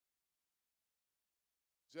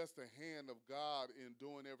just the hand of God in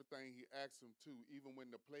doing everything he asked him to, even when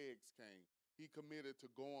the plagues came. He committed to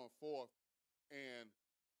going forth and,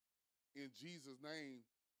 in Jesus' name,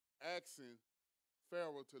 asking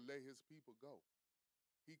Pharaoh to let his people go.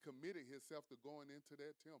 He committed himself to going into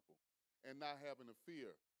that temple and not having a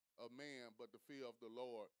fear of man, but the fear of the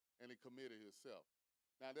Lord, and he committed himself.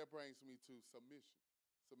 Now that brings me to submission,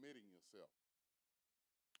 submitting yourself.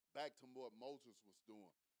 Back to what Moses was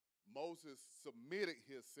doing. Moses submitted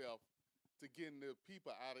himself to getting the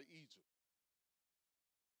people out of Egypt.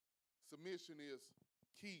 Submission is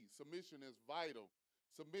key. Submission is vital.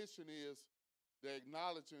 Submission is the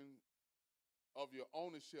acknowledging of your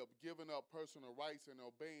ownership, giving up personal rights, and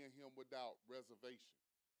obeying him without reservation.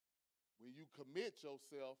 When you commit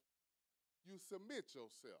yourself, you submit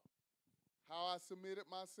yourself. How I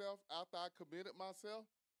submitted myself after I committed myself?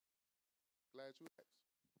 Glad you asked.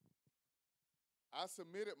 I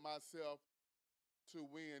submitted myself to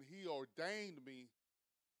when he ordained me.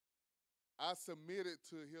 I submitted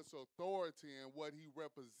to his authority and what he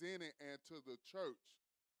represented and to the church.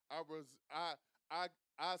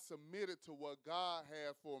 I submitted to what God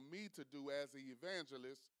had for me to do as an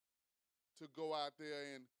evangelist, to go out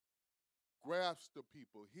there and grasp the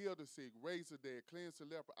people, heal the sick, raise the dead, cleanse the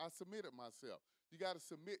leper. I submitted myself. You got to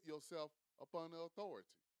submit yourself upon the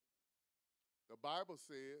authority. The Bible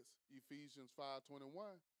says, Ephesians 5:21,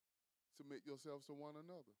 submit yourselves to one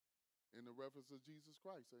another in the reference of Jesus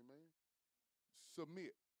Christ. Amen.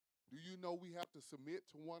 Submit. Do you know we have to submit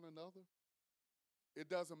to one another? It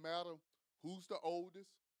doesn't matter who's the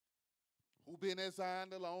oldest, who been at Zion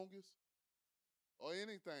the longest, or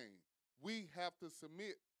anything. We have to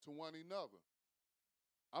submit to one another.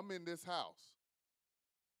 I'm in this house.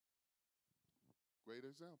 Great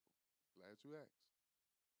example. Glad you asked.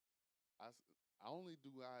 I only do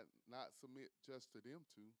I not submit just to them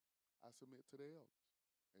two, I submit to the elders.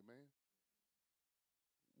 Amen.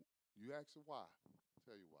 You ask why? I'll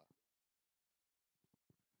tell you why.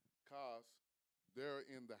 Because they're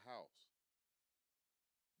in the house.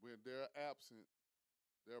 When they're absent,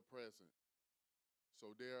 they're present.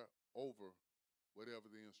 So they're over whatever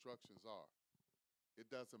the instructions are. It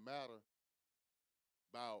doesn't matter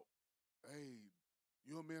about, hey,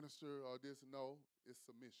 you're a minister or this. No, it's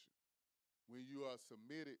submission. When you are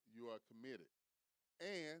submitted, you are committed.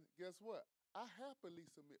 And guess what? I happily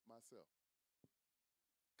submit myself.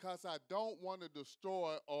 Because I don't want to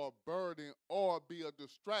destroy or burden or be a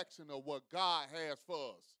distraction of what God has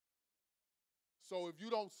for us. So if you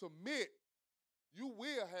don't submit, You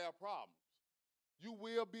will have problems. You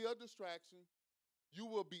will be a distraction. You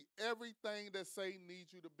will be everything that Satan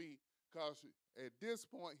needs you to be, because at this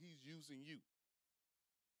point, he's using you.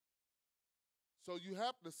 So you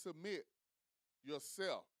have to submit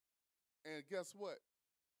yourself. And guess what?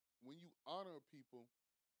 When you honor people,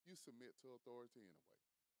 you submit to authority anyway,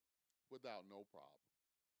 without no problem.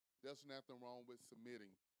 There's nothing wrong with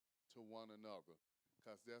submitting to one another,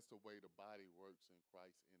 because that's the way the body works in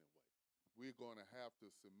Christ anyway. We're going to have to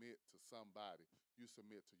submit to somebody. You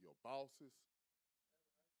submit to your bosses.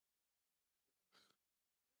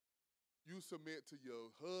 You submit to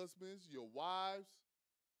your husbands, your wives.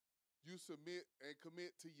 You submit and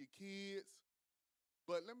commit to your kids.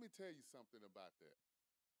 But let me tell you something about that.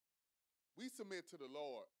 We submit to the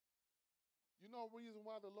Lord. You know the reason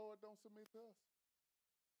why the Lord don't submit to us?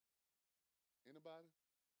 Anybody?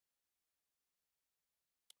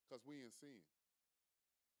 Because we in sin.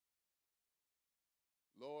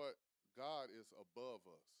 Lord, God is above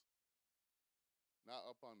us, not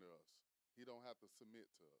up under us. He don't have to submit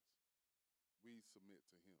to us. We submit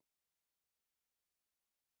to him.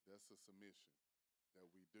 That's a submission that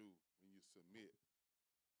we do when you submit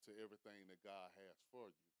to everything that God has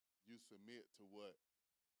for you. You submit to what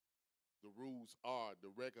the rules are,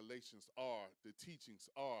 the regulations are, the teachings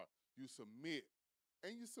are. You submit,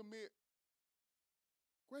 and you submit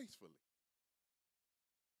gracefully.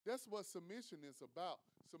 That's what submission is about.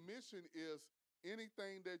 Submission is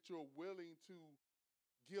anything that you're willing to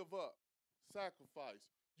give up, sacrifice.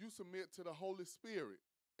 You submit to the Holy Spirit.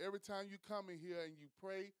 Every time you come in here and you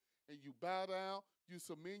pray and you bow down, you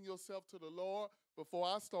submit yourself to the Lord. Before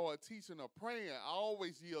I start teaching or praying, I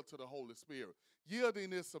always yield to the Holy Spirit.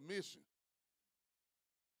 Yielding is submission.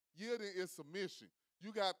 Yielding is submission.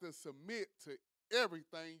 You got to submit to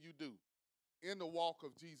everything you do in the walk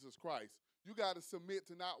of Jesus Christ. You got to submit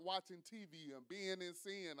to not watching TV and being in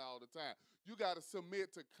sin all the time. You got to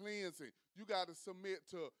submit to cleansing. You got to submit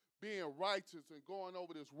to being righteous and going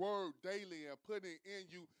over this word daily and putting it in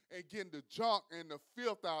you and getting the junk and the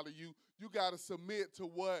filth out of you. You got to submit to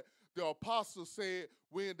what the apostle said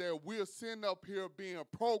when we're sitting up here being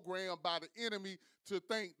programmed by the enemy to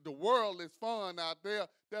think the world is fun out there.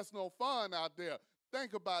 There's no fun out there.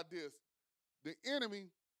 Think about this. The enemy,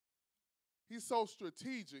 he's so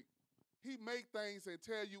strategic. He make things and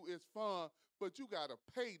tell you it's fun, but you got to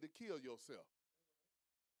pay to kill yourself.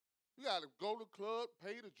 You got to go to the club,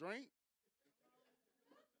 pay to drink.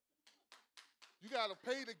 You got to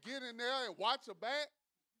pay to get in there and watch a bat.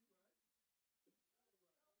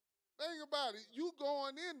 Think about it. You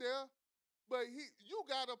going in there, but you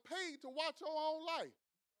got to pay to watch your own life.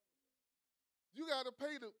 You got to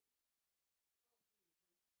pay to,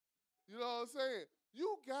 you know what I'm saying?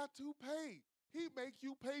 You got to pay. He make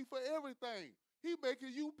you pay for everything. He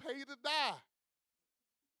making you pay to die.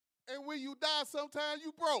 And when you die, sometimes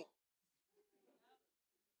you broke.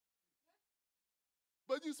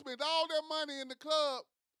 But you spend all that money in the club,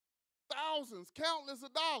 thousands, countless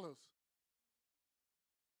of dollars.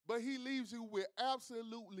 But he leaves you with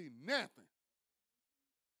absolutely nothing.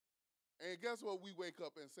 And guess what we wake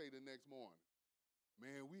up and say the next morning?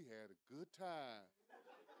 Man, we had a good time.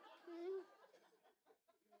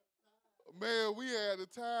 Man, we had a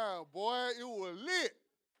time, boy. It was lit.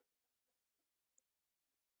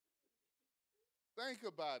 Think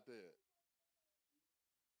about that.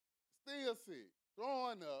 Still sick,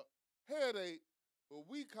 throwing up, headache, but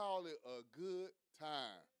we call it a good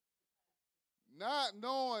time. Not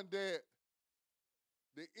knowing that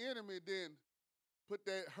the enemy then put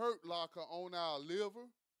that hurt locker on our liver,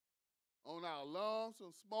 on our lungs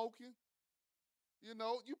from smoking. You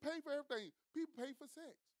know, you pay for everything. People pay for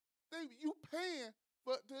sex. You paying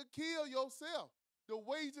to kill yourself. The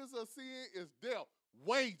wages of sin is death.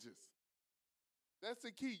 Wages. That's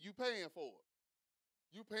the key. You paying for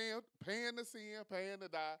it. You paying to sin, paying to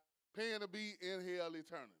die, paying to be in hell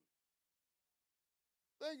eternally.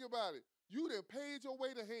 Think about it. You done paid your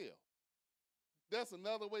way to hell. That's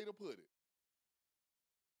another way to put it.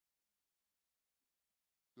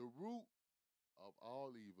 The root of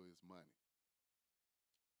all evil is money.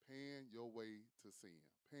 Paying your way to sin.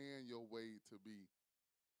 Paying your way to be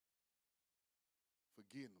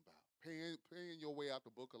forgetting about. Paying your way out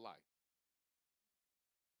the book of life.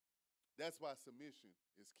 That's why submission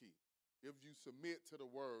is key. If you submit to the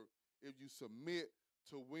word, if you submit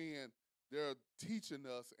to when they're teaching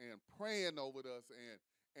us and praying over us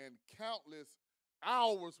and countless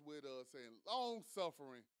hours with us and long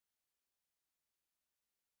suffering,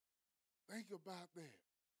 think about that.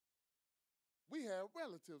 We have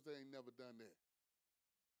relatives that ain't never done that.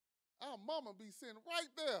 Our mama be sitting right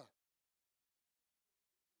there.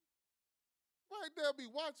 Right there be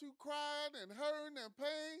watching you crying and hurting and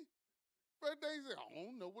pain. First day say, I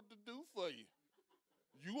don't know what to do for you.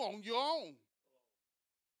 You on your own.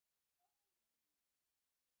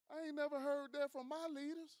 I ain't never heard that from my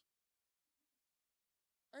leaders.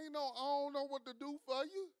 I don't know what to do for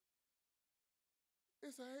you. They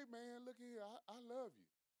say, hey man, look here, I love you.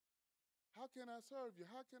 How can I serve you?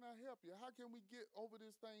 How can I help you? How can we get over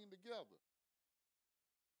this thing together?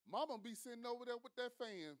 Mama be sitting over there with that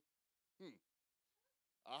fan.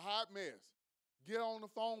 A hot mess. Get on the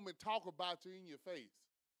phone and talk about you in your face.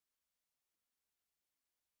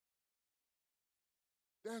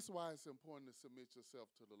 That's why it's important to submit yourself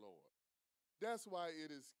to the Lord. That's why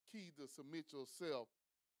it is key to submit yourself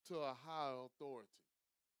to a higher authority.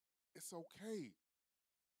 It's okay.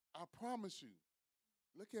 I promise you.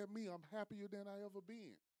 Look at me. I'm happier than I ever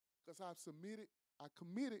been because I've submitted. I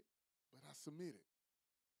committed, but I submitted.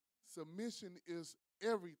 Submission is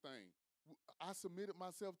everything. I submitted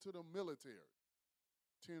myself to the military.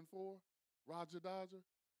 10-4, Roger Dodger,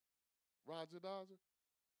 Roger Dodger.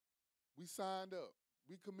 We signed up.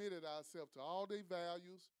 We committed ourselves to all their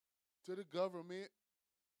values, to the government.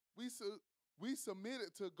 We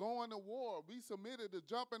submitted to going to war. We submitted to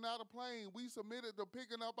jumping out of plane. We submitted to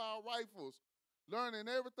picking up our rifles, learning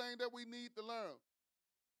everything that we need to learn.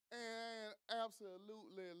 And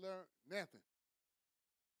absolutely learned nothing.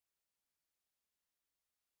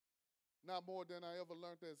 Not more than I ever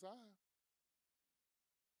learned at Zion.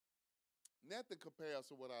 Nothing compares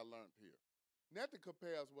to what I learned here. Nothing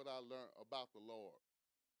compares to what I learned about the Lord.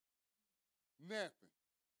 Nothing.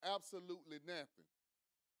 Absolutely nothing.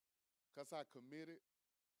 Because I committed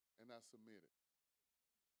and I submitted.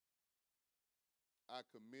 I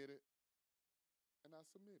committed and I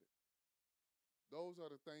submitted. Those are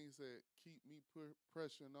the things that keep me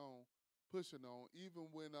pushing on, even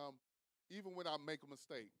when I make a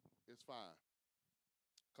mistake. It's fine.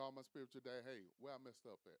 Call my spiritual dad, hey, where I messed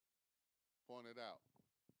up at? Point it out.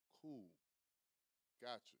 Cool.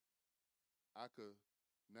 Gotcha. I could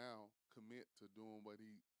now commit to doing what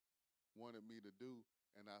he wanted me to do,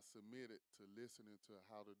 and I submitted to listening to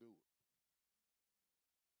how to do it.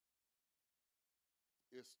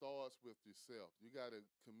 It starts with yourself. You got to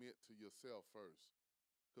commit to yourself first.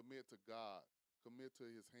 Commit to God. Commit to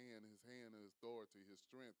his hand and his authority, his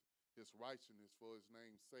strength, his righteousness for his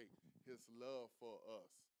name's sake, his love for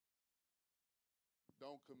us.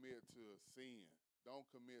 Don't commit to sin. Don't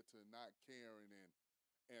commit to not caring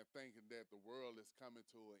and thinking that the world is coming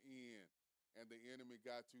to an end and the enemy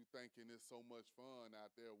got you thinking it's so much fun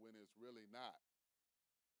out there when it's really not.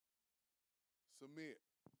 Submit.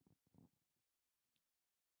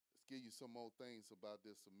 Let's give you some more things about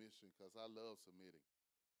this submission because I love submitting.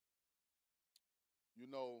 You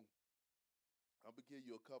know, I'm going to give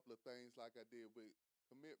you a couple of things like I did with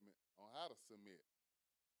commitment on how to submit.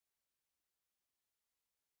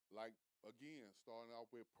 Like, again, starting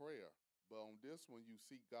off with prayer. But on this one, you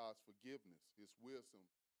seek God's forgiveness, his wisdom,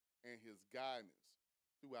 and his guidance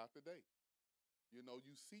throughout the day. You know,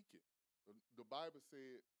 you seek it. The Bible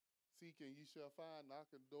said, seek and ye shall find,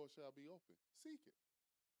 knock and the door shall be open. Seek it.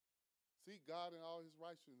 Seek God and all his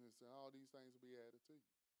righteousness, and all these things will be added to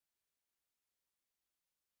you.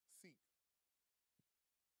 Seek.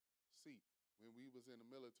 Seek. When we was in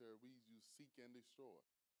the military, we used seek and destroy.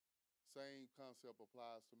 Same concept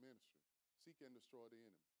applies to ministry. Seek and destroy the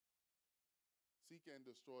enemy. Seek and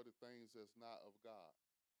destroy the things that's not of God.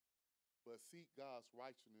 But seek God's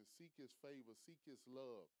righteousness, seek his favor, seek his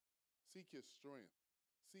love, seek his strength,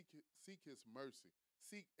 seek his mercy,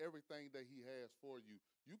 seek everything that he has for you.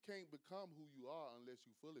 You can't become who you are unless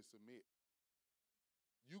you fully submit.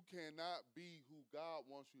 You cannot be who God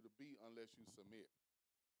wants you to be unless you submit.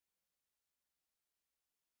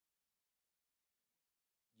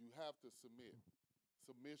 You have to submit.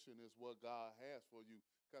 Submission is what God has for you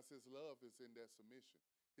because his love is in that submission.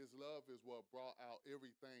 His love is what brought out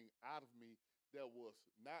everything out of me that was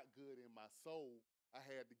not good in my soul. I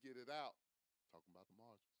had to get it out. Talking about the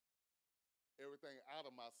margins. Everything out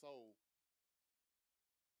of my soul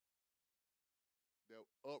that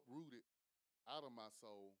uprooted out of my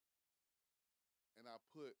soul, and I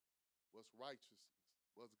put what's righteousness,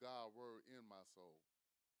 what's God's word in my soul.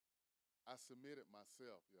 I submitted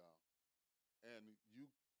myself, y'all. And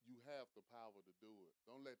you have the power to do it.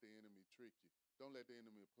 Don't let the enemy trick you. Don't let the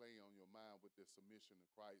enemy play on your mind with this submission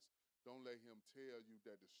to Christ. Don't let him tell you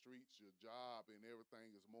that the streets, your job, and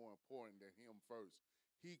everything is more important than him first.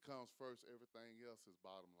 He comes first. Everything else is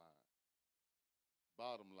bottom line.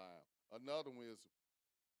 Bottom line. Another one is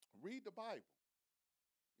read the Bible.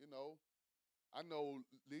 You know, I know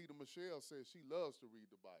Leader Michelle says she loves to read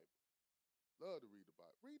the Bible. Love to read the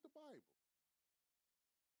Bible. Read the Bible.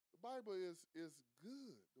 Bible is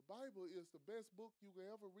good. The Bible is the best book you can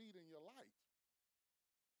ever read in your life.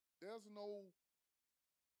 There's no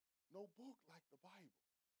book like the Bible.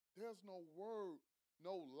 There's no word,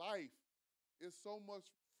 no life. It's so much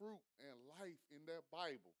fruit and life in that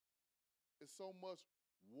Bible. It's so much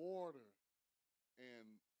water,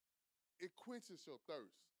 and it quenches your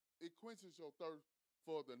thirst. It quenches your thirst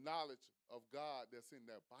for the knowledge of God that's in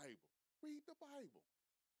that Bible. Read the Bible.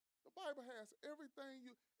 The Bible has every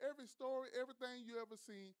story, everything you ever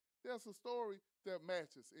seen, there's a story that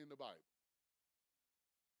matches in the Bible.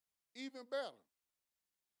 Even better.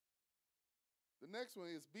 The next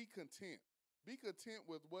one is be content. Be content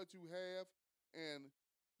with what you have, and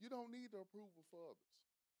you don't need the approval for others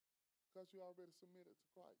because you already submitted to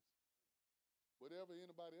Christ. Whatever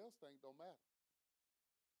anybody else think don't matter.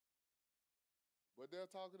 What they're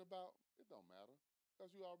talking about, it don't matter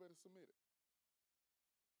because you already submitted.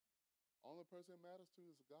 Only person it matters to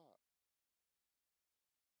is God.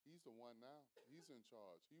 He's the one now. He's in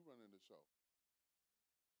charge. He's running the show.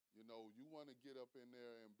 You know, you want to get up in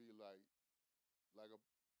there and be like a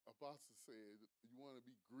apostle said, you want to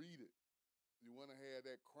be greeted. You want to have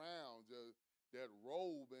that crown, just that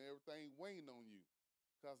robe and everything waiting on you.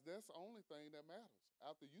 Because that's the only thing that matters.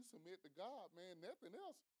 After you submit to God, man, nothing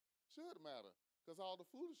else should matter. Because all the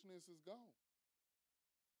foolishness is gone.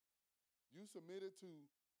 You submitted to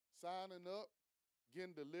signing up,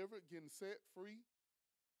 getting delivered, getting set free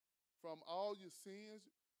from all your sins.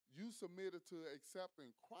 You submitted to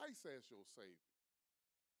accepting Christ as your Savior.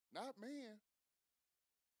 Not man,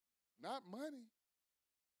 not money,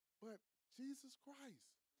 but Jesus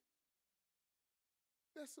Christ.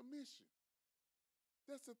 That's a mission.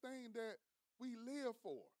 That's the thing that we live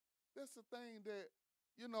for. That's the thing that,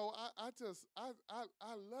 you know, I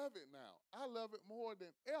love it now. I love it more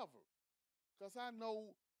than ever because I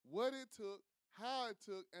know what it took, how it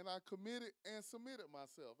took, and I committed and submitted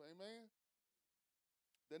myself. Amen.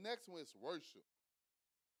 The next one is worship.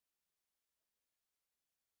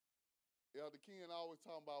 Elder Ken always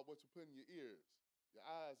talking about what you put in your ears, your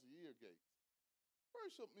eyes, your ear gates.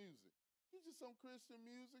 Worship music. Get you some Christian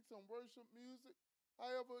music, some worship music.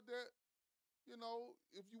 However that, you know,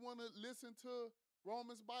 if you want to listen to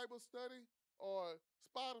Romans Bible study or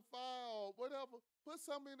Spotify or whatever, put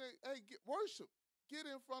something in there. Hey, worship. Get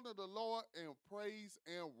in front of the Lord and praise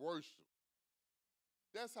and worship.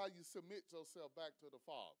 That's how you submit yourself back to the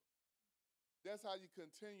Father. That's how you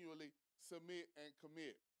continually submit and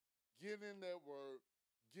commit. Get in that word,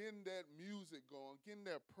 getting that music going, getting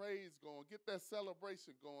that praise going, get that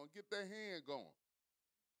celebration going, get that hand going.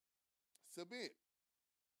 Submit.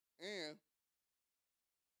 And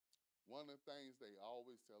one of the things they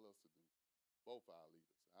always tell us to do, both our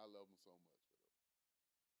leaders, I love them so much for them,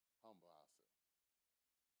 humble ourselves.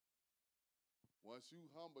 Once you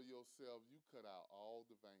humble yourself, you cut out all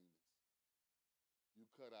the vainness. You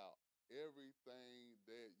cut out everything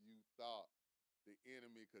that you thought the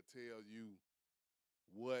enemy could tell you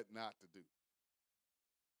what not to do.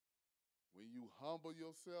 When you humble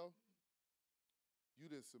yourself, you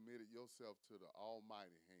done submitted yourself to the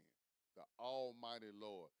almighty hand, the almighty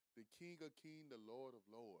Lord, the King of kings, the Lord of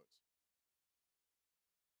lords.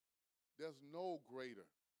 There's no greater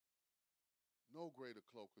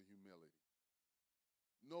cloak of humility,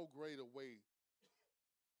 no greater way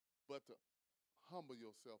but to humble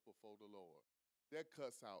yourself before the Lord. That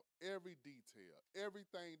cuts out every detail,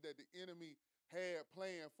 everything that the enemy had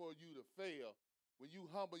planned for you to fail. When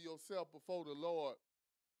you humble yourself before the Lord,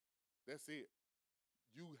 that's it.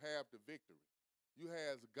 You have the victory. You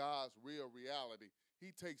have God's real reality.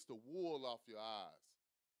 He takes the wool off your eyes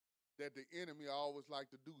that the enemy always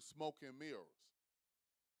like to do, smoke and mirrors.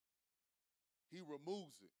 He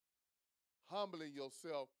removes it. Humbling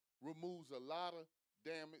yourself removes a lot of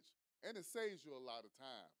damage, and it saves you a lot of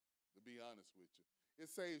time, to be honest with you. It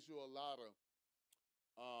saves you a lot of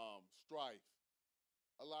strife,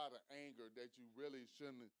 a lot of anger that you really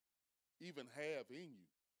shouldn't even have in you.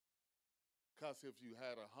 Because if you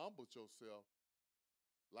had humbled yourself,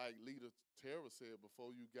 like Leader Tara said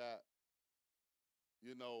before you got,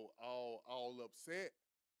 you know, all upset,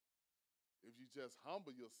 if you just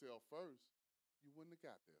humble yourself first, you wouldn't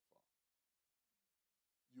have got that far.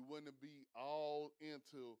 You wouldn't be all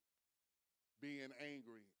into being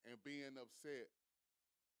angry and being upset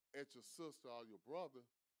at your sister or your brother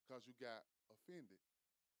because you got offended.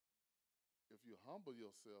 If you humble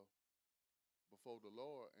yourself before the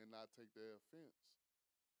Lord and not take their offense,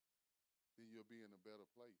 then you'll be in a better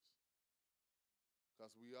place.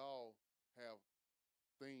 Because we all have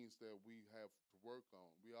things that we have to work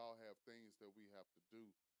on. We all have things that we have to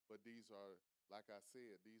do. But these are, like I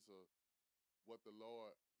said, these are what the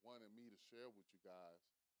Lord wanted me to share with you guys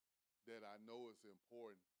that I know is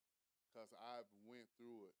important because I've went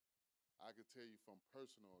through it. I could tell you from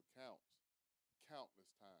personal accounts countless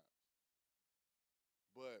times.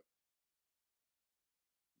 But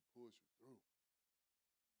he pulls you through.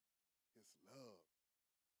 His love,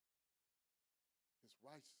 his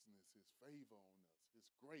righteousness, his favor on us,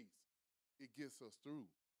 his grace, it gets us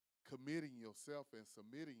through. Committing yourself and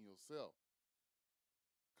submitting yourself.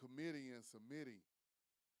 Committing and submitting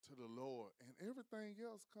to the Lord. And everything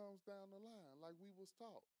else comes down the line like we was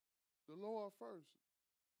taught. The Lord first,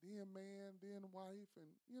 then man, then wife,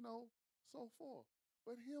 and, so forth.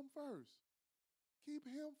 But him first. Keep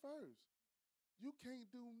him first. You can't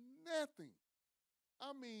do nothing.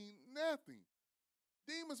 I mean, nothing.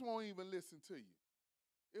 Demons won't even listen to you.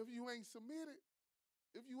 If you ain't submitted,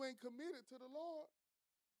 if you ain't committed to the Lord,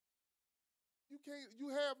 you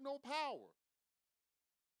have no power.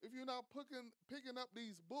 If you're not picking up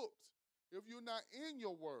these books, if you're not in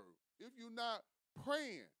your word, if you're not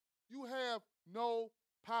praying, you have no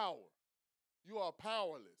power. You are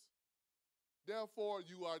powerless. Therefore,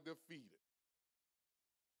 you are defeated.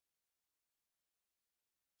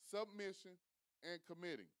 Submission and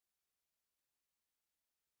committing.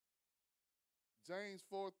 James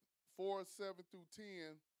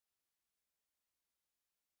 4:7-10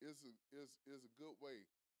 is a good way.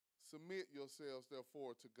 Submit yourselves,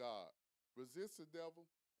 therefore, to God. Resist the devil,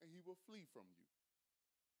 and he will flee from you.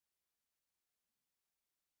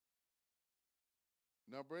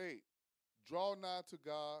 Number 8, draw nigh to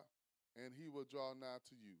God, and he will draw nigh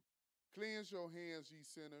to you. Cleanse your hands, ye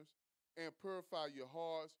sinners, and purify your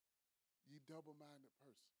hearts, ye double-minded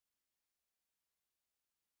person.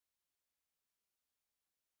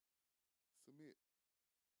 Submit.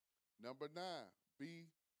 Number 9,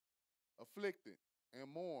 be afflicted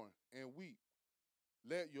and mourn and weep.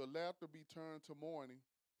 Let your laughter be turned to mourning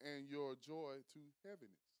and your joy to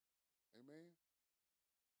heaviness. Amen.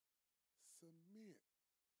 Submit.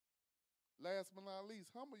 Last but not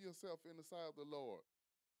least, humble yourself in the sight of the Lord,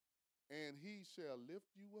 and he shall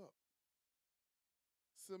lift you up.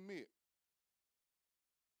 Submit.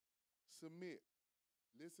 Submit.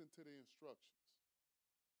 Listen to the instructions.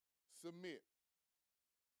 Submit.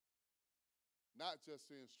 Not just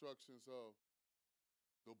the instructions of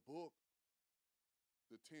the book,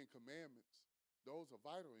 the 10 Commandments. Those are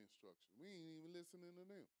vital instructions. We ain't even listening to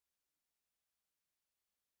them.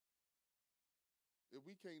 If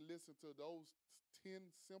we can't listen to those 10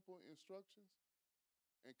 simple instructions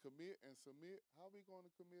and commit and submit, how are we going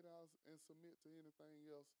to commit and submit to anything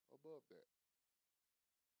else above that?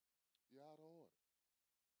 You're out of order.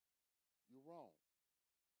 You're wrong.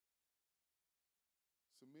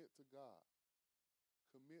 Submit to God.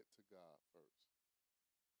 Commit to God first.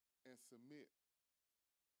 And submit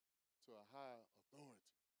to a higher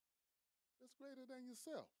authority that's greater than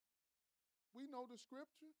yourself. We know the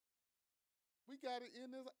scripture. We got it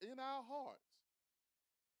in our hearts.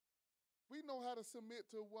 We know how to submit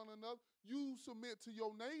to one another. You submit to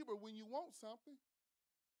your neighbor when you want something.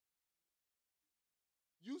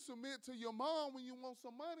 You submit to your mom when you want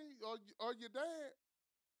some money, or your dad.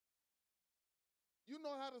 You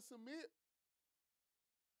know how to submit.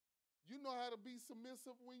 You know how to be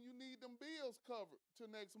submissive when you need them bills covered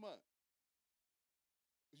till next month.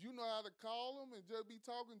 You know how to call them and just be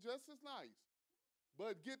talking just as nice.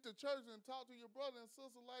 But get to church and talk to your brother and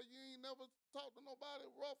sister like you ain't never talked to nobody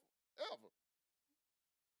rough ever.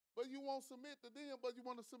 But you won't submit to them, but you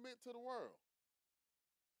want to submit to the world.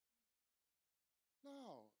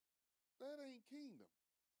 No, that ain't kingdom.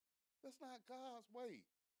 That's not God's way.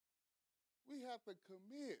 We have to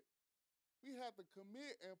commit. We have to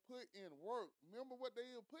commit and put in work. Remember what they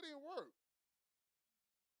put in work.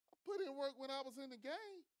 I put in work when I was in the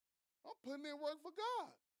game. I'm putting in work for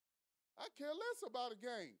God. I care less about a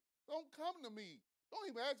game. Don't come to me. Don't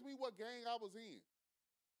even ask me what gang I was in.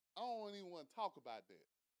 I don't even want to talk about that.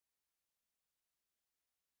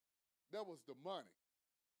 That was the money.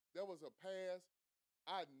 That was a past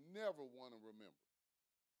I never want to remember.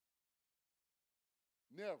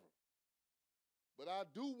 Never. But I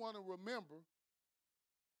do want to remember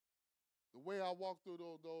the way I walked through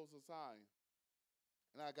those doors of Zion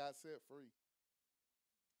and I got set free.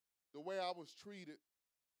 The way I was treated,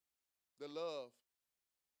 the love,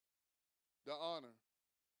 the honor,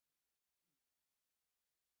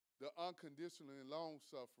 the unconditional and long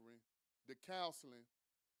suffering, the counseling,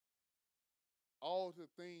 all the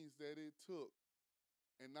things that it took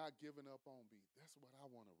and not giving up on me. That's what I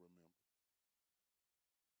want to remember.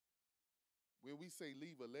 When we say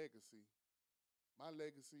leave a legacy, my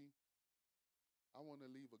legacy, I want to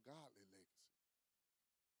leave a godly legacy.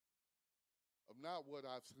 of not what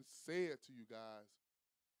I've said to you guys,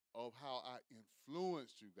 of how I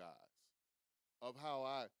influenced you guys, of how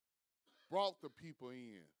I brought the people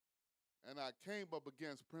in, and I came up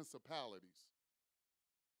against principalities.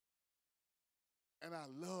 And I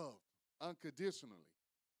loved unconditionally.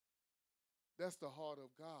 That's the heart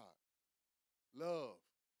of God. Love.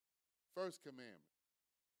 First commandment.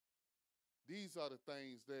 These are the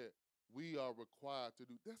things that we are required to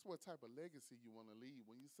do. That's what type of legacy you want to leave.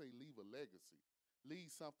 When you say leave a legacy,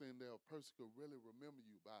 leave something that a person could really remember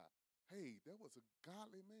you by. Hey, that was a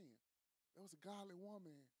godly man. That was a godly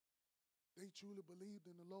woman. They truly believed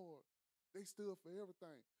in the Lord. They stood for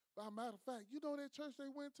everything. By a matter of fact, you know that church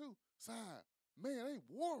they went to? Sign. Man, they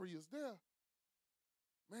warriors there.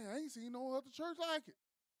 Man, I ain't seen no other church like it.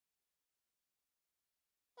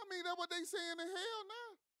 I mean, that's what they saying in hell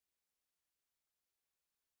now.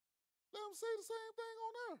 Let them say the same thing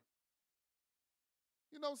on earth.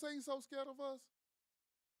 You know, Satan's so scared of us.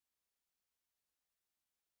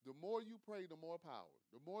 The more you pray, the more power.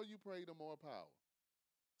 The more you pray, the more power.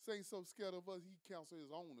 Satan's so scared of us, he cancels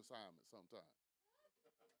his own assignment sometimes.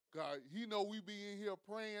 God, he know we be in here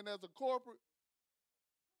praying as a corporate.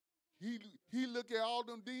 He look at all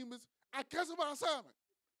them demons. I cancel my assignment.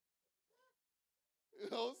 You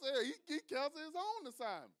know what I'm saying? He cancels his own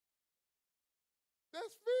assignment.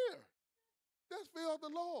 That's fear. That's fear of the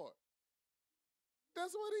Lord.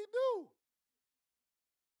 That's what he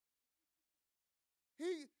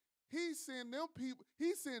do. He send them people,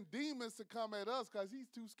 he send demons to come at us because he's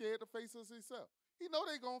too scared to face us himself. He know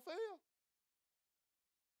they gonna fail.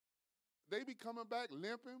 They be coming back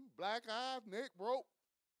limping, black eyes, neck broke.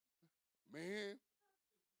 Man,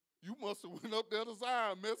 you must have went up there to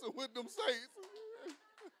Zion messing with them saints.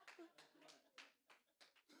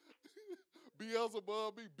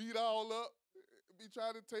 Beelzebub be beat all up. Be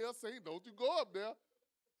trying to tell Satan, don't you go up there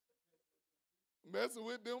messing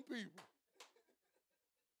with them people.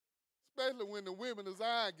 Especially when the women of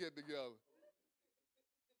Zion get together.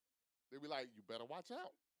 They be like, you better watch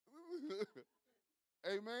out.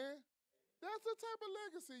 Amen? That's the type of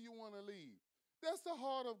legacy you want to leave. That's the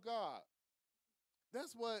heart of God.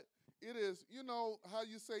 That's what it is. You know how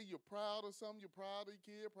you say you're proud of something, you're proud of your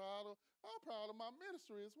kid, I'm proud of my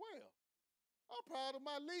ministry as well. I'm proud of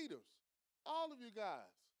my leaders, all of you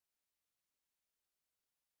guys.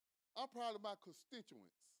 I'm proud of my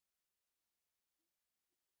constituents.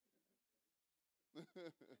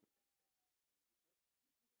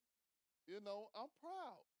 You know, I'm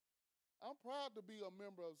proud. I'm proud to be a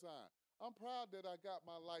member of Zion. I'm proud that I got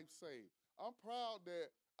my life saved. I'm proud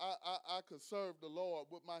that I could serve the Lord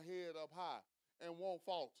with my head up high and won't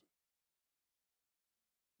falter.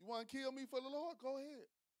 You want to kill me for the Lord? Go ahead.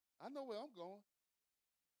 I know where I'm going.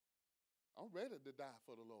 I'm ready to die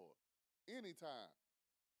for the Lord anytime.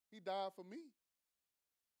 He died for me.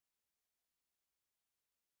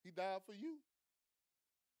 He died for you.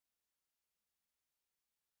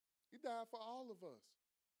 He died for all of us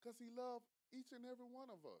because he loved each and every one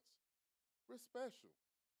of us. We're special.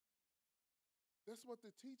 That's what the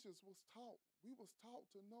teachers was taught. We was taught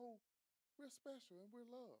to know we're special and we're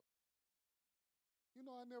loved. You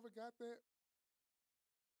know, I never got that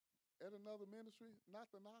at another ministry, not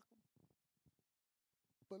to knock them.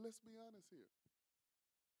 But let's be honest here.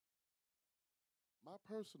 My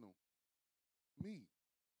personal, me,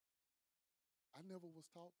 I never was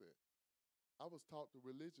taught that. I was taught the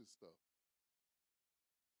religious stuff.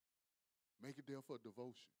 Make it there for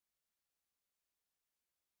devotion.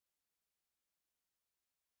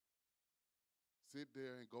 Sit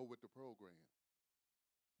there and go with the program.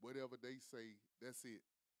 Whatever they say, that's it.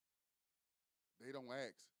 They don't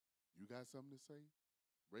ask, you got something to say?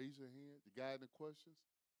 Raise your hand. You got any questions?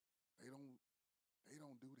 They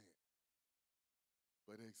don't do that.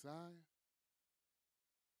 But at Zion,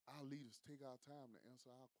 our leaders take our time to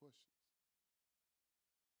answer our questions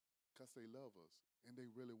because they love us and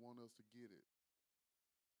they really want us to get it.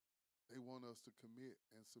 They want us to commit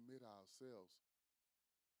and submit ourselves,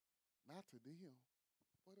 not to them,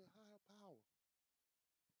 but a higher power.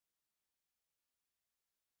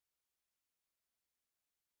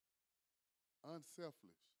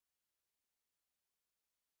 Unselfish.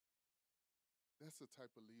 That's the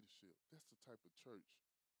type of leadership. That's the type of church.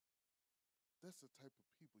 That's the type of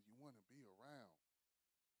people you want to be around.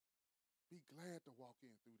 Be glad to walk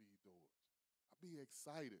in through these doors. Be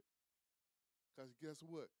excited. Because guess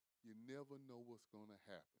what? You never know what's going to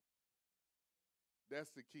happen. That's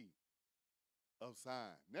the key of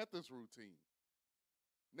Zion. Nothing's routine.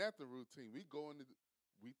 Nothing routine.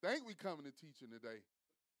 We think we coming to teaching today.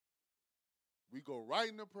 We go right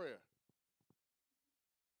into prayer.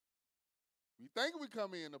 We think we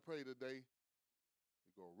come in to pray today.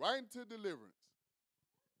 go right into deliverance.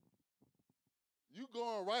 You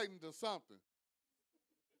going right into something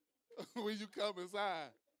when you come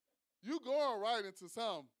inside. You going right into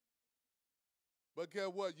something. But guess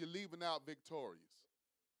what? You're leaving out victorious.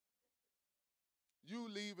 You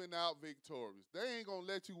leaving out victorious. They ain't going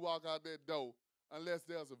to let you walk out that door unless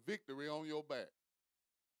there's a victory on your back.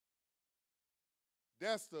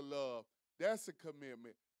 That's the love. That's the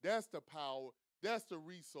commitment. That's the power. That's the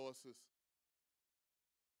resources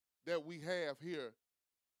that we have here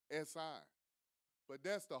at Zion. But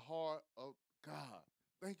that's the heart of God.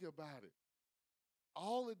 Think about it.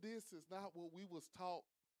 All of this is not what we was taught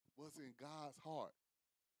was in God's heart.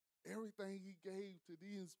 Everything he gave to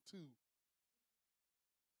these two,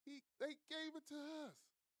 they gave it to us.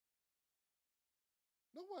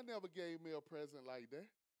 No one ever gave me a present like that.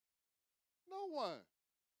 No one.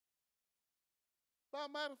 By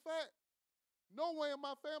matter of fact, no one in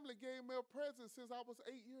my family gave me a present since I was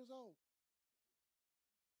 8 years old.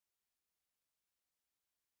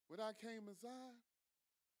 When I came to Zion,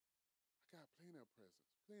 I got plenty of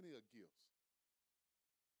presents, plenty of gifts.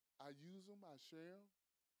 I use them, I share them,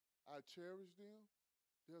 I cherish them.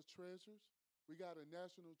 They're treasures. We got a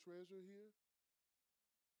national treasure here.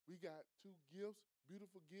 We got 2 gifts,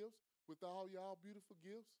 beautiful gifts, with all y'all beautiful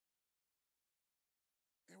gifts.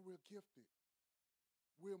 And we're gifted.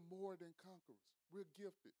 We're more than conquerors. We're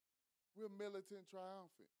gifted. We're militant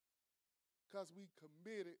triumphant. Because we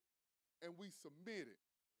committed and we submitted.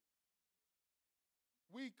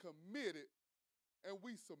 We committed and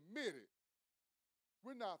we submitted.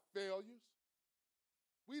 We're not failures.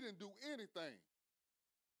 We didn't do anything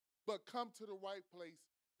but come to the right place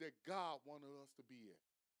that God wanted us to be at.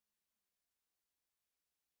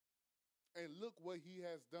 And look what he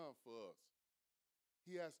has done for us.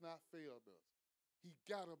 He has not failed us. He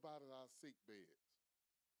got up out of our sick beds.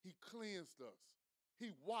 He cleansed us.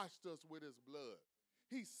 He washed us with his blood.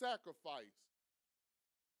 He sacrificed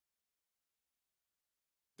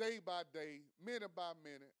day by day, minute by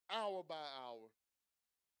minute, hour by hour.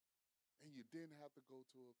 And you didn't have to go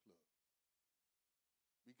to a club.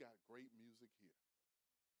 We got great music here.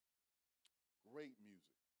 Great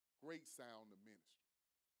music. Great sound of ministry.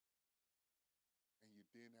 And you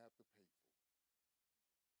didn't have to pay for it.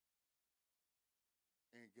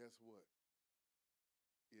 And guess what?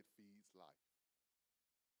 It feeds life.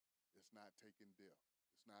 It's not taking death.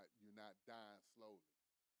 You're not dying slowly.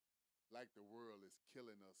 Like the world is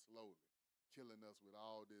killing us slowly, killing us with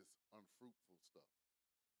all this unfruitful stuff.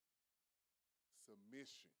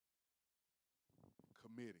 Submission,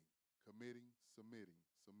 committing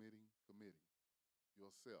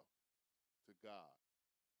yourself to God.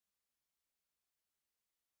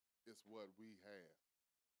 It's what we have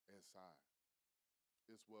as Zion.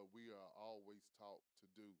 It's what we are always taught to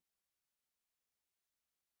do.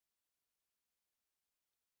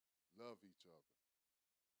 Love each other.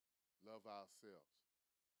 Love ourselves.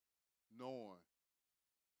 Knowing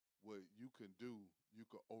what you can do, you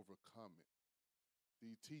can overcome it.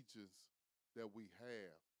 These teachers that we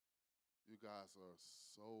have, you guys are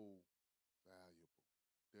so valuable.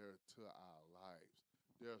 They're to our lives.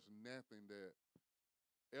 There's nothing that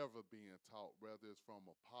ever being taught, whether it's from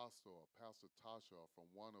Apostle or Pastor Tasha or from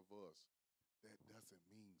one of us, that doesn't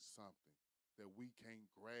mean something that we can't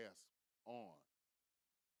grasp on.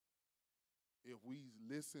 If we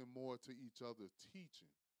listen more to each other's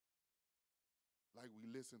teaching, like we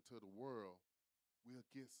listen to the world, we'll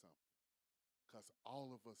get something. Because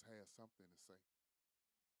all of us have something to say.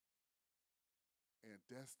 And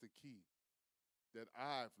that's the key that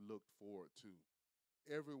I've looked forward to.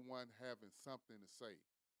 Everyone having something to say.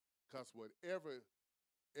 Because whatever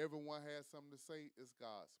everyone has something to say, it's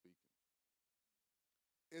God speaking.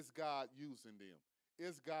 It's God using them.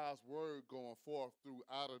 It's God's word going forth through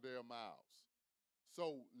out of their mouths.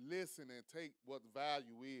 So listen and take what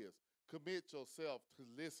value is. Commit yourself to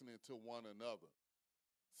listening to one another.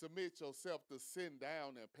 Submit yourself to sitting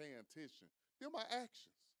down and paying attention. They're my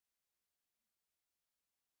actions.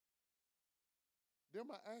 They're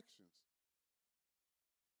my actions.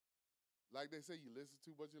 Like they say, you listen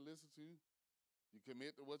to what you listen to. You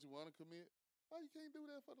commit to what you want to commit. Why you can't do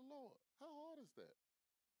that for the Lord? How hard is that?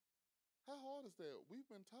 How hard is that? We've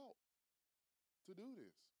been taught to do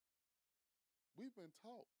this. We've been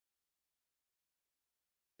taught.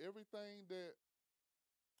 Everything that,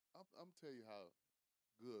 I'm telling you how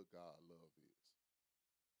good God love is.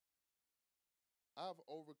 I've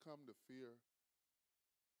overcome the fear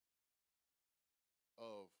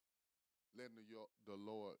of letting the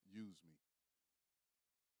Lord use me.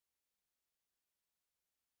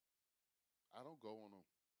 I don't go on a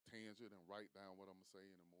tangent and write down what I'm going to say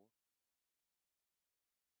anymore.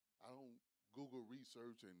 don't Google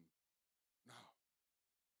research and no.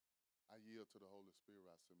 I yield to the Holy Spirit.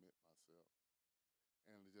 I submit myself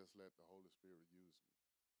and just let the Holy Spirit use me.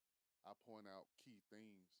 I point out key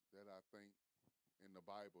things that I think in the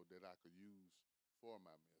Bible that I could use for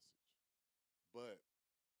my message. But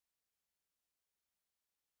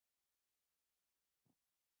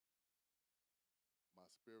my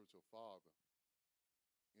spiritual father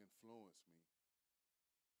influenced me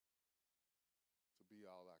to be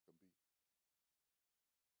all I can be.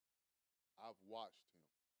 I've watched him.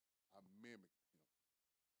 I mimicked him.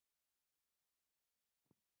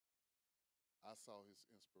 I saw his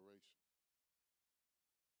inspiration.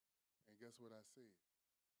 And guess what I said?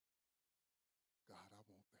 God, I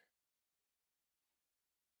want that.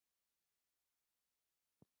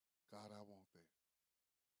 God, I want that.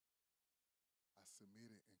 I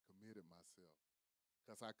submitted and committed myself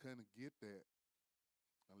because I couldn't get that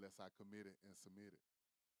unless I committed and submitted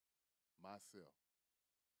myself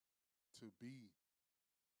to be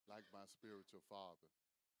like my spiritual father,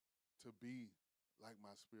 to be like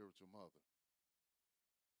my spiritual mother,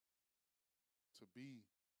 to be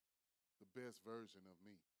the best version of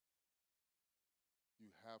me. You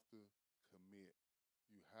have to commit.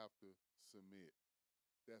 You have to submit.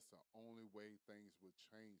 That's the only way things will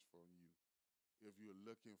change for you. If you're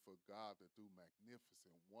looking for God to do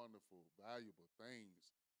magnificent, wonderful, valuable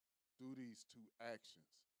things, do these two actions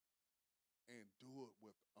and do it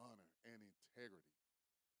with honor and integrity.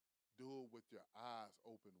 Do it with your eyes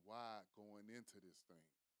open wide going into this thing.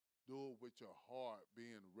 Do it with your heart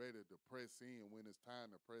being ready to press in when it's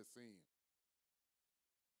time to press in.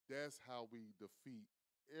 That's how we defeat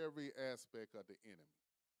every aspect of the enemy.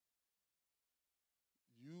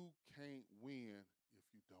 You can't win if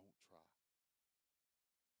you don't try.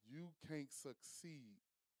 You can't succeed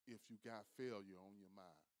if you got failure on your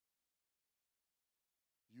mind.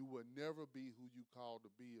 You will never be who you called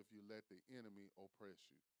to be if you let the enemy oppress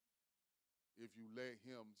you. If you let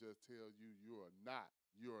him just tell you you're not,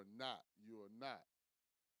 you're not, you're not.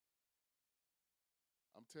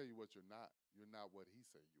 I'm telling you what you're not. You're not what he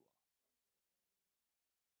say you are.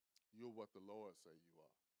 You're what the Lord say you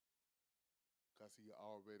are. Because he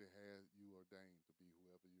already had you ordained to be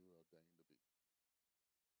whoever you're ordained to be.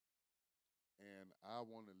 And I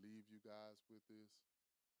want to leave you guys with this.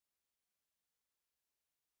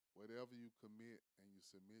 Whatever you commit and you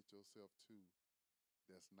submit yourself to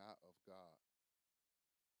that's not of God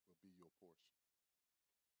will be your portion.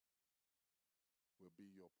 Will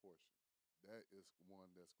be your portion. That is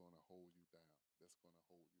one that's going to hold you down. That's going to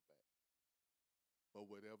hold you back.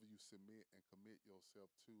 But whatever you submit and commit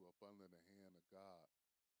yourself to up under the hand of God,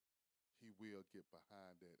 he will get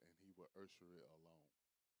behind that and he will usher it along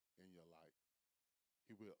in your life.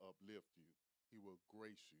 He will uplift you. He will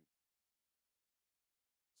grace you.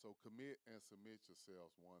 So commit and submit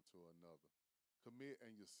yourselves one to another. Commit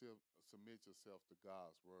and submit yourself to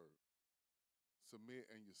God's word. Submit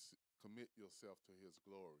and commit yourself to his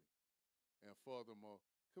glory. And furthermore,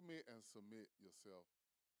 commit and submit yourself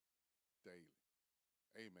daily.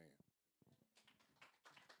 Amen.